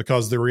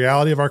 Because the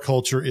reality of our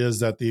culture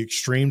is that the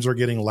extremes are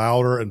getting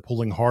louder and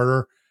pulling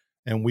harder.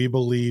 And we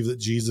believe that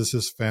Jesus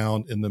is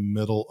found in the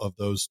middle of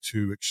those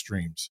two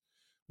extremes.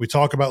 We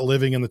talk about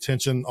living in the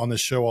tension on this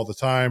show all the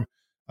time.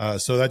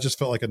 So that just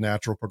felt like a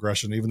natural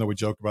progression, even though we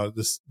joke about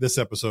it this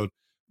episode.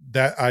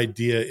 That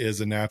idea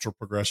is a natural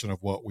progression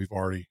of what we've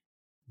already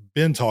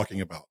been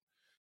talking about.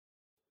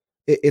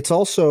 It's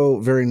also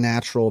very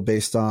natural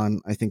based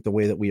on, I think, the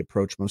way that we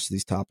approach most of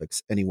these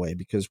topics anyway,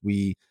 because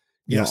we,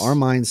 you know, our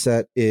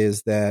mindset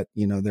is that,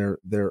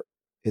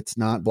 it's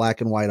not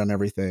black and white on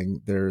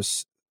everything.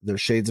 There's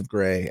shades of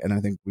gray. And I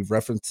think we've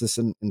referenced this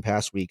in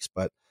past weeks,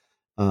 but,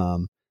 I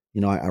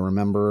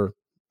remember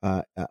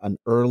an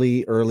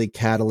early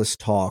Catalyst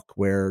talk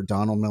where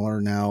Donald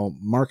Miller, now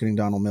marketing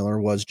Donald Miller,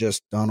 was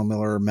just Donald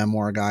Miller,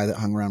 memoir guy that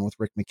hung around with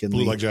Rick McKinley.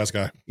 Blue Like Jazz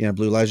guy. Yeah,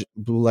 Blue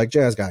Like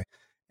Jazz guy.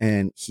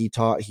 And he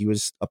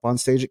was up on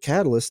stage at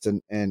Catalyst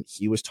and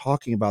he was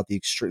talking about the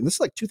extreme, this is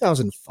like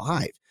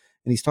 2005.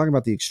 And he's talking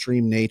about the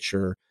extreme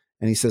nature.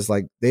 And he says,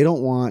 like, they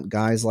don't want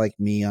guys like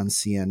me on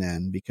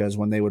CNN because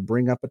when they would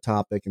bring up a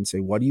topic and say,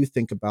 what do you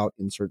think about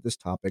insert this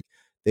topic?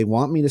 They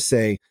want me to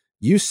say,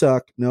 you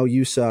suck. No,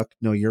 you suck.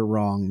 No, you're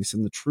wrong. And he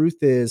said, the truth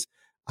is,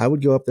 I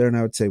would go up there and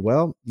I would say,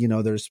 well, you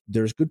know, there's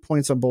good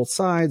points on both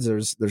sides.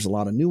 There's a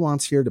lot of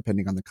nuance here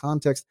depending on the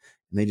context.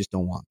 And they just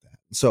don't want that.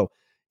 So,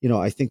 you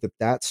know, I think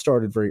that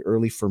started very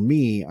early for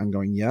me. I'm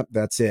going, yep,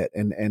 that's it.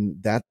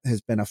 And that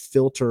has been a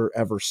filter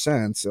ever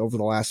since over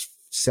the last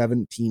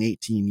 17,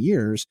 18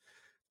 years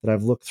that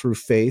I've looked through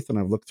faith and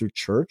I've looked through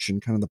church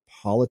and kind of the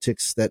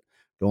politics that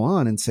go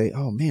on and say,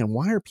 oh man,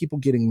 why are people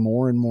getting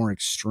more and more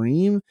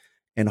extreme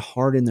and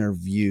hard in their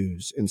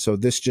views? And so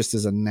this just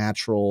is a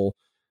natural,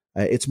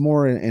 it's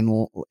more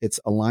it's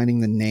aligning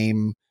the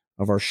name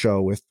of our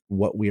show with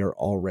what we are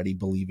already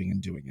believing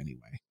and doing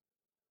anyway.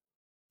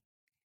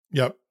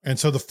 Yep. And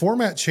so the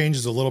format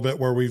changes a little bit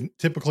where we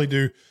typically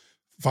do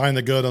find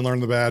the good and learn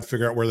the bad,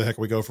 figure out where the heck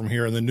we go from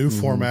here. In the new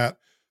format,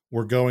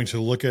 we're going to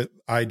look at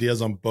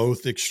ideas on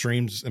both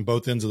extremes and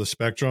both ends of the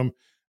spectrum,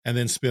 and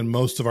then spend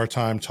most of our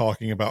time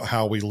talking about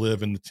how we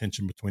live in the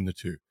tension between the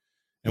two.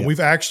 And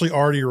we've actually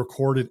already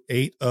recorded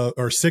 6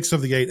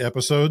 of the 8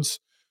 episodes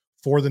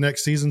for the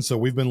next season. So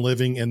we've been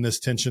living in this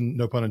tension,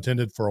 no pun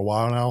intended, for a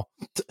while now.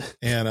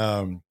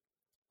 And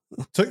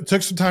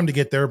took some time to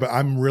get there, but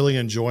I'm really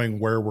enjoying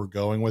where we're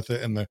going with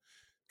it and the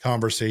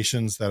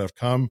conversations that have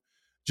come.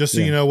 Just so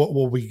you know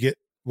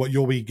what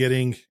you'll be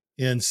getting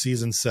in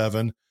season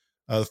 7.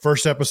 The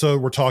first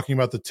episode, we're talking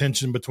about the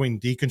tension between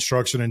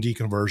deconstruction and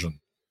deconversion.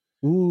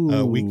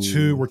 Week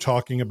 2, we're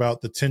talking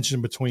about the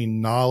tension between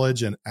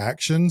knowledge and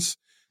actions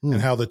and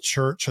how the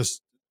church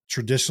has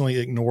traditionally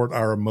ignored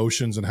our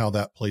emotions and how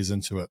that plays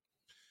into it.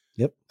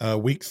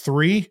 Yep. Week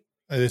 3,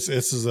 this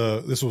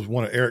was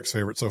one of Eric's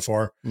favorites so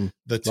far.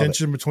 The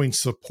tension between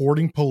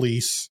supporting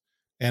police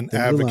and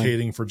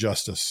advocating for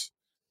justice.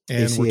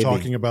 And ACAB. we're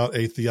talking about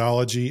a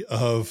theology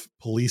of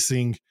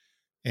policing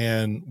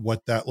and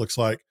what that looks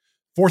like.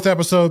 4th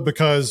episode,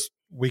 because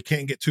we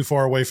can't get too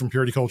far away from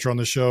purity culture on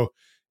this show,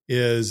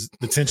 is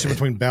the tension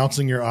between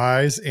bouncing your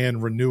eyes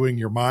and renewing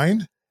your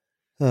mind.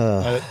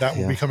 That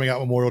will be coming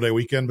out Memorial Day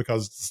weekend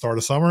because it's the start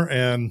of summer,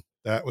 and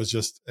that was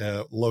just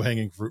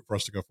low-hanging fruit for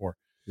us to go for.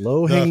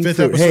 Low-hanging fruit.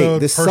 Episode, hey,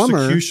 this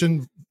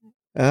persecution.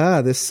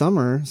 This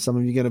summer, some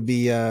of you going to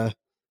be,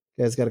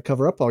 guys got to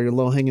cover up all your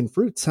low-hanging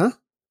fruits, huh?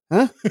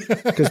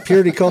 Because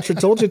purity culture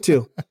told you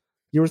to.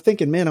 You were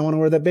thinking, man, I want to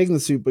wear that bathing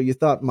suit, but you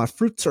thought my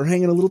fruits are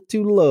hanging a little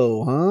too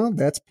low, huh?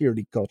 That's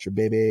purity culture,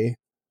 baby.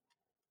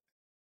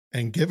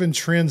 And given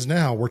trends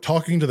now, we're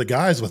talking to the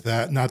guys with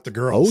that, not the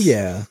girls. Oh,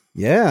 yeah.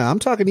 Yeah, I'm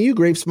talking to you,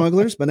 grape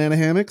smugglers, banana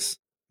hammocks.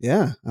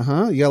 Yeah, You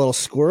got a little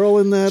squirrel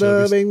in that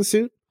bathing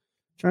suit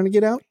trying to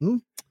get out?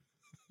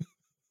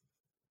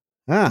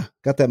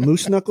 Got that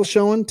moose knuckle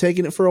showing,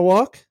 taking it for a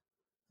walk?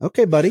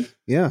 Okay, buddy.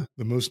 Yeah.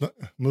 The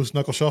moose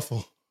knuckle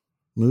shuffle.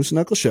 Moose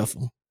knuckle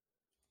shuffle.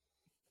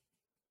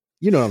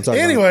 You know what I'm talking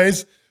about.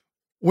 Anyways,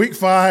 week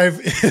 5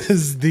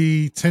 is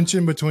the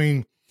tension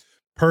between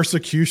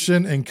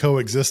persecution and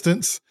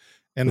coexistence,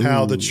 and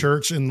how the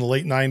church in the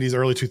late 90s,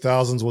 early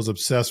 2000s was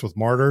obsessed with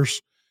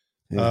martyrs.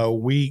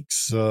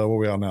 Weeks, what are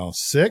we on now?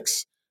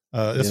 6.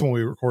 This one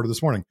we recorded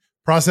this morning.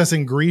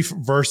 Processing grief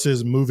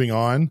versus moving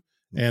on,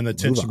 and the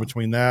tension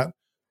between that.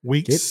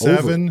 Week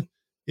 7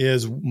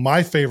 is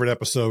my favorite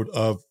episode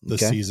of the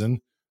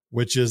season,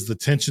 which is the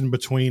tension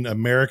between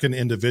American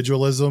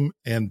individualism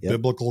and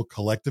biblical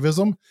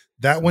collectivism.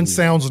 That one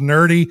sounds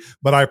nerdy,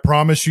 but I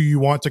promise you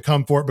want to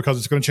come for it because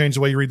it's going to change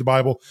the way you read the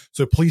Bible.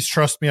 So please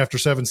trust me after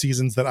 7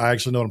 seasons that I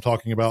actually know what I'm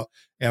talking about,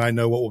 and I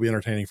know what will be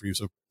entertaining for you.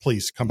 So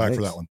please come back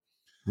for that one.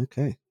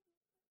 Okay.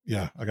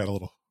 Yeah, I got a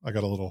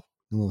little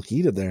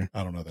heated there.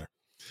 I don't know there.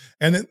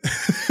 And then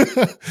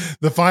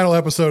the final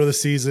episode of the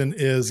season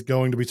is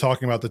going to be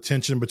talking about the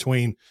tension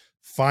between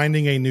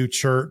finding a new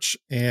church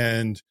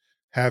and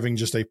having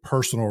just a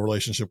personal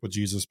relationship with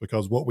Jesus,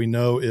 because what we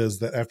know is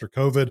that after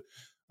COVID,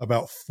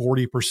 about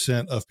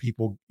 40% of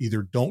people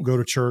either don't go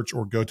to church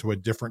or go to a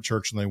different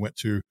church than they went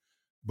to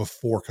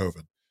before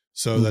COVID.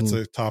 So that's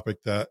a topic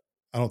that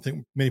I don't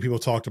think many people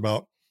talked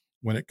about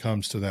when it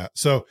comes to that.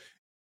 So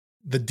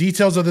the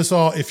details of this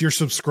all, if you're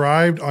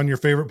subscribed on your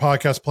favorite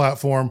podcast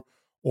platform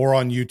or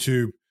on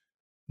YouTube,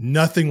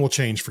 nothing will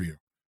change for you.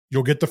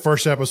 You'll get the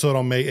first episode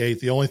on May 8th.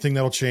 The only thing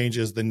that'll change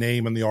is the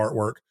name and the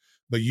artwork,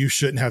 but you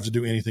shouldn't have to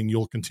do anything.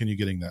 You'll continue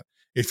getting that.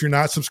 If you're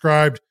not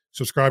subscribed,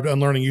 subscribe to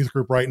Unlearning Youth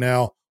Group right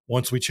now.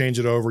 Once we change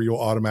it over, you'll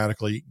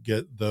automatically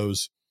get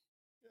those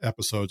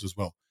episodes as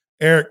well.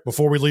 Eric,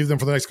 before we leave them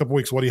for the next couple of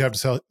weeks, what do you have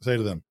to say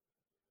to them?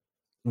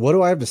 What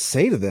do I have to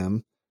say to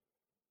them?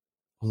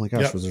 Oh my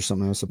gosh, was there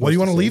something I was supposed to say? What do you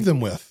want to leave them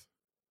with?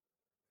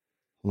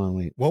 Hold on,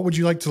 wait. What would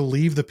you like to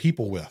leave the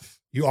people with?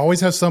 You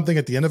always have something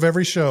at the end of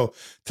every show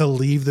to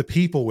leave the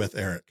people with,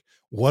 Eric.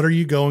 What are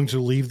you going to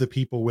leave the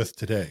people with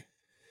today?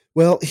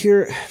 Well,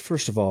 here,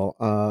 first of all,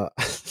 I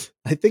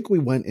think we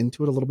went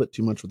into it a little bit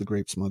too much with the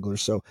grape smuggler.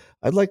 So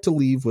I'd like to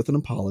leave with an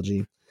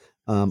apology.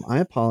 I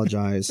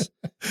apologize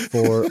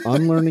for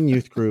Unlearning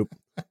Youth Group.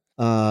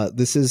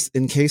 This is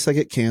in case I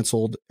get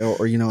canceled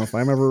or, you know, if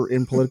I'm ever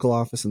in political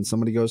office and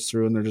somebody goes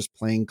through and they're just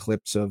playing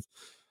clips of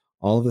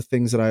all of the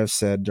things that I have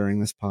said during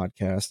this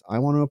podcast. I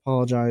want to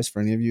apologize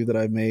for any of you that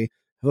I may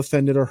have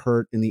offended or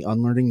hurt in the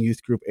Unlearning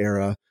Youth Group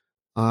era.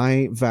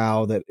 I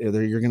vow that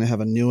you're going to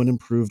have a new and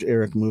improved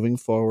Eric moving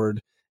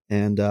forward.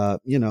 And,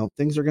 you know,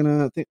 things aren't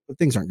going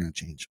to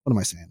change. What am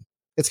I saying?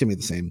 It's going to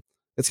be the same.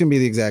 It's going to be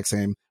the exact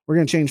same. We're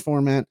going to change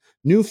format,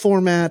 new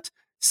format,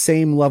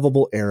 same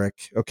lovable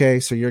Eric. Okay.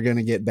 So you're going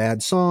to get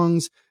bad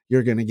songs.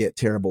 You're going to get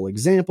terrible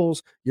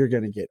examples. You're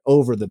going to get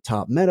over the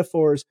top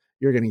metaphors.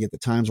 You're going to get the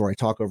times where I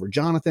talk over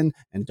Jonathan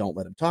and don't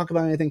let him talk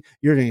about anything.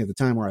 You're going to get the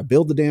time where I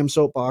build the damn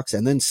soapbox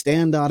and then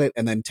stand on it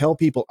and then tell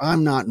people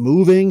I'm not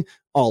moving.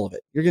 All of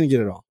it. You're going to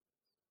get it all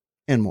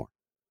and more.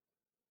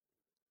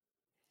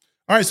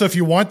 All right. So if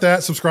you want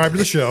that, subscribe to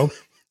the show.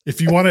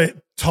 If you want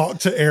to talk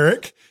to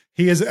Eric,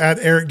 he is at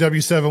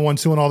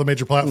EricW712 on all the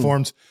major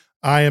platforms.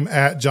 I am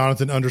at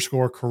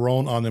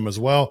Jonathan_Caron on them as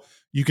well.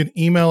 You can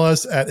email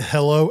us at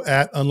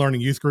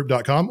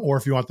hello@unlearningyouthgroup.com, or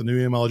if you want the new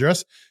email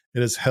address,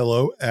 it is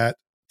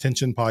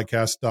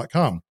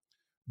hello@tensionpodcast.com.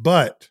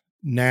 But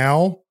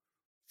now,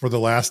 for the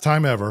last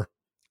time ever,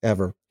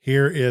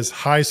 here is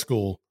High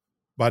School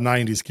by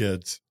 90s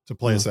Kids to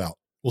play us out.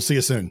 We'll see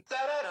you soon. Damn,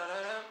 I'm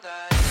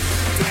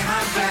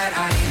glad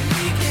I am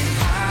making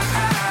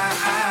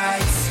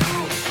high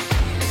school,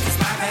 'cause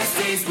my best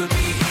days will be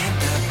in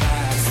the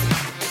past.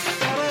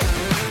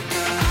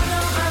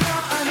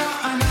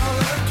 I know,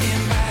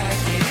 looking back,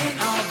 it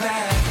ain't all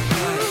bad,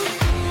 but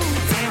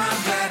damn,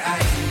 I'm glad I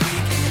am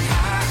making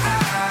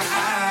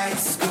high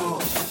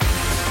school.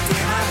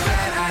 Damn, I'm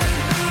glad I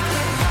am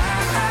making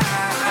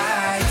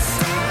high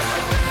school,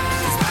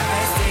 'cause my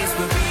best days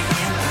will be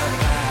in the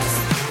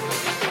past.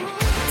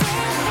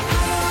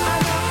 Damn,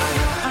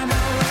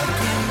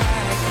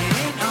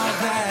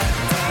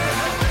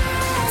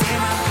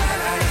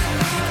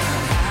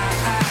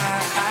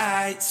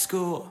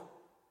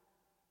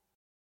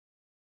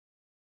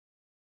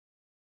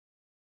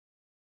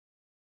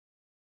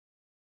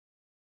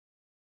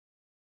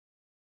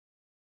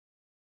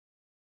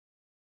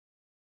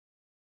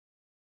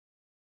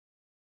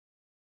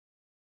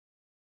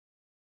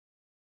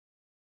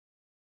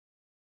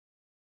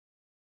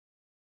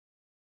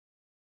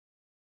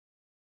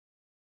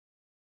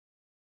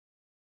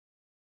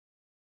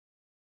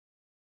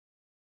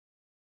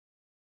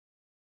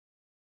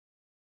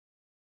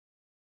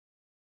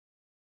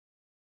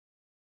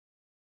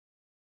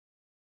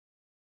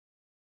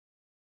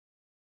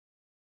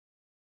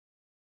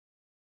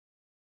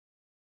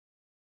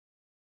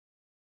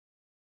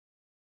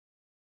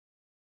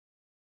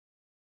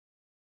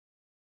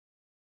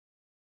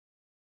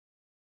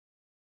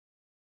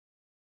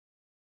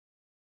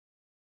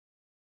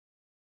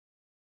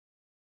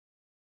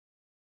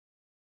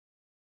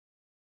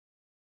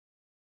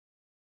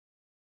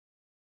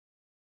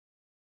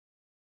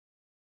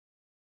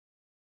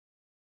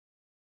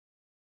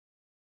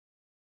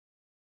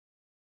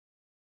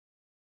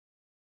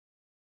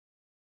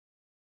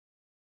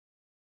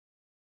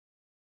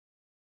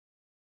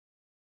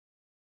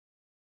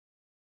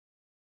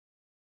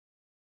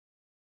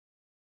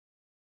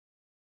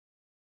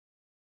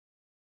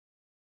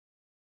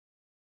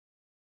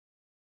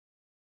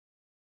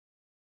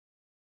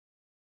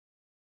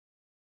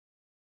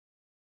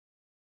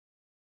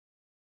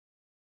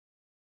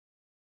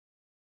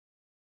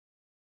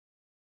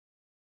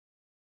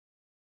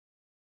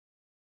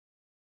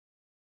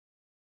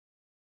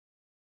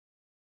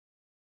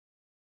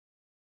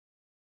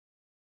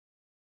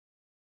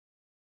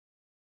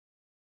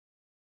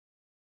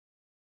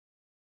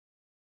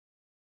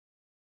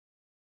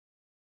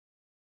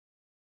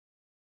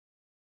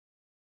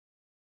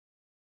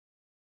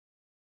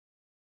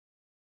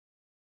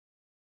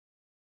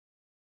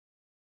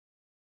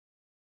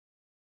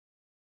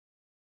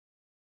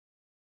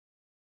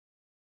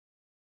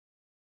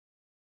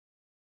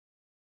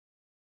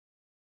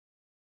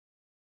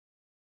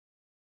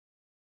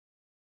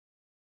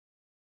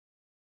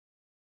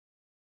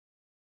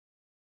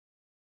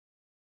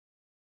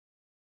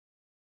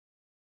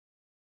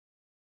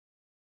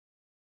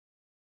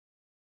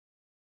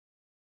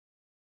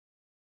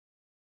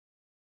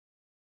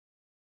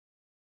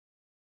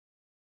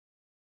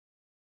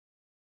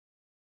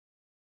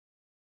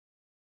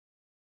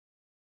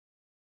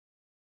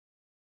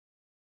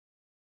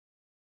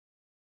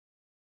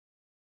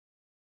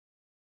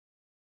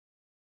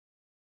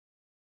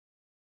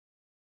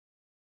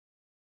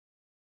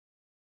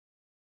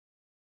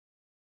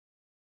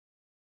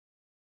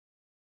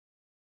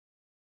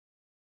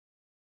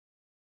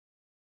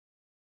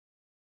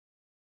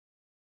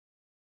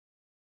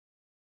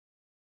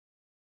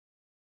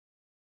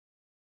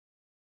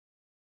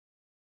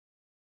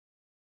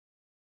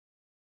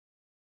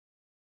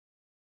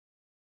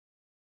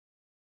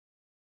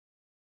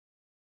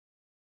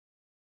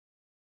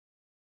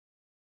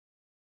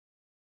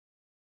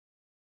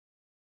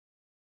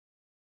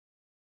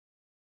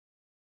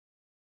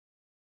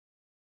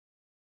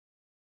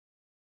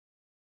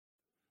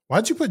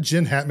 Why'd you put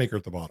Jen Hatmaker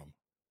at the bottom?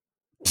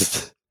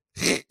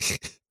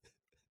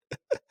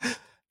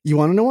 You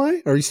want to know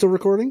why? Are you still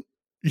recording?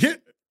 Yeah,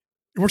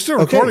 we're still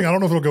recording. I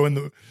don't know if it'll go in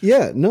the.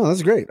 Yeah, no,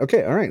 that's great.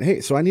 Okay, all right.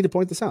 Hey, so I need to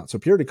point this out. So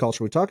purity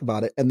culture, we talked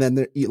about it, and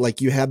then like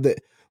you had the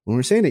when we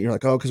were saying it, you're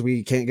like, oh, because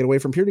we can't get away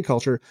from purity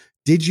culture.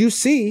 Did you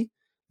see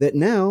that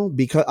now?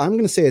 Because I'm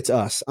going to say it's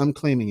us. I'm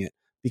claiming it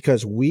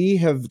because we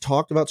have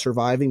talked about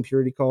surviving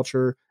purity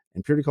culture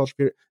and purity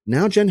culture.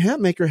 Now Jen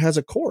Hatmaker has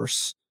a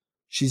course.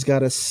 She's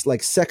got a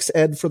like sex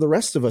ed for the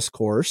rest of us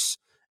course,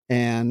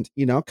 and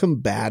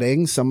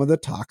combating some of the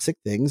toxic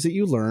things that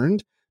you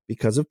learned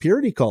because of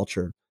purity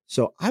culture.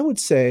 So I would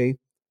say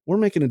we're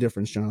making a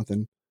difference,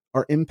 Jonathan.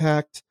 Our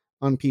impact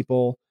on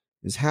people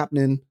is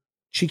happening.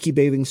 Cheeky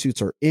bathing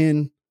suits are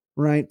in,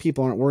 right?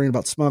 People aren't worrying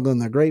about smuggling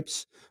their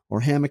grapes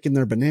or hammocking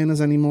their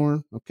bananas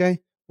anymore.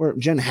 Okay. Where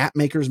Jen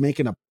Hatmaker's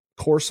making a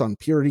course on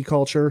purity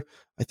culture.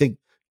 I think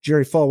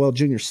Jerry Falwell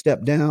Jr.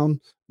 stepped down,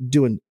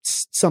 doing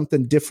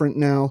something different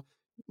now.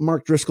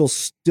 Mark Driscoll's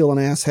still an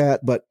asshat,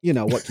 but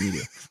what can you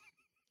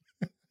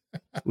do?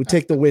 We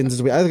take the wins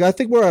as I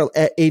think we're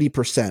at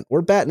 80%.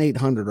 We're batting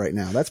 800 right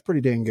now. That's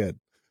pretty dang good.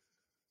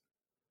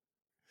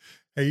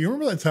 Hey, you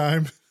remember that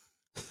time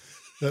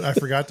that I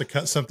forgot to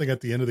cut something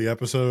at the end of the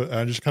episode? And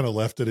I just kind of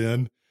left it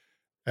in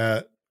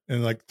and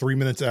like 3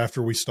 minutes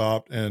after we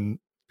stopped, and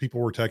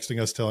people were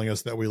texting us, telling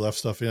us that we left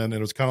stuff in. And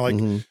it was kind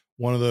of like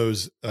one of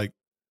those like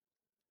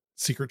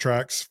secret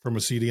tracks from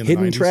a CD in the 90s.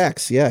 Hidden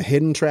tracks. Yeah.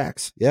 Hidden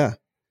tracks. Yeah.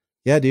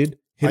 Yeah, dude.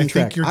 I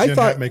think your Jen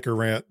Hatmaker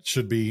rant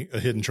should be a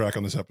hidden track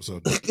on this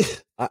episode.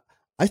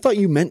 I thought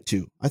you meant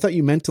to. I thought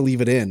you meant to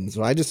leave it in.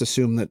 So I just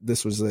assumed that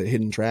this was a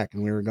hidden track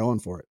and we were going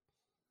for it.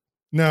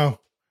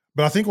 No,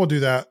 but I think we'll do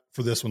that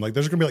for this one. Like,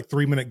 there's going to be like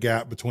 3 minute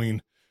gap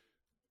between.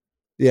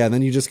 Yeah, and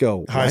then you just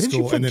go high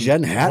school and then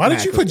Jen Hatmaker. Why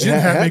did you put Jen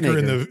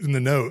Hatmaker in the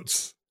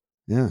notes?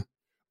 Yeah,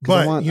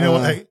 but you know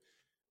what? Hey,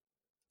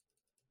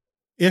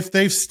 if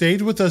they've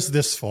stayed with us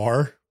this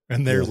far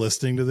and they're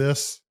listening to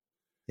this,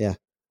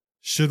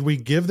 should we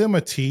give them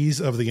a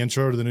tease of the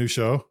intro to the new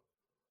show?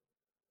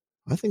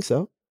 I think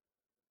so.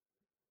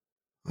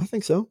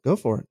 Go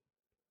for it.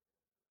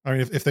 I mean,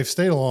 if they've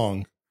stayed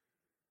along.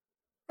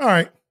 All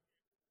right.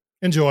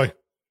 Enjoy.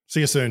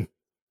 See you soon.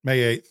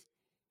 May 8th,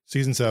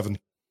 season 7,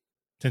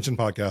 Tension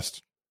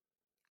Podcast.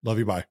 Love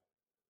you. Bye.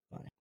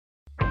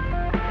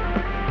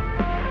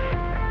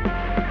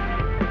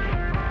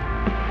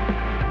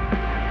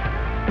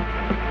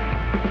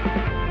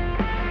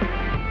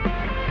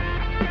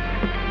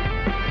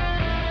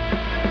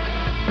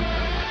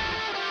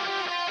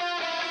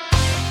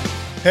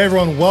 Hey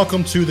everyone,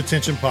 welcome to the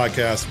Tension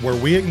Podcast, where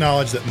we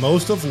acknowledge that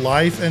most of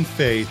life and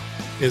faith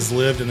is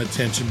lived in a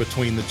tension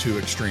between the two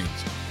extremes.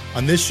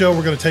 On this show,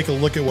 we're going to take a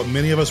look at what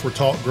many of us were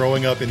taught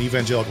growing up in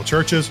evangelical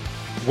churches,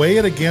 weigh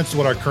it against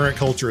what our current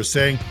culture is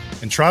saying,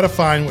 and try to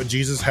find what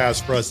Jesus has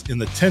for us in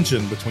the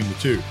tension between the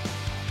two.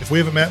 If we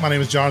haven't met, my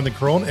name is Jonathan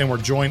Crone, and we're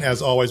joined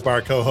as always by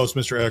our co-host,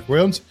 Mr. Eric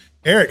Williams.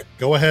 Eric,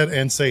 go ahead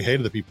and say hey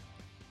to the people.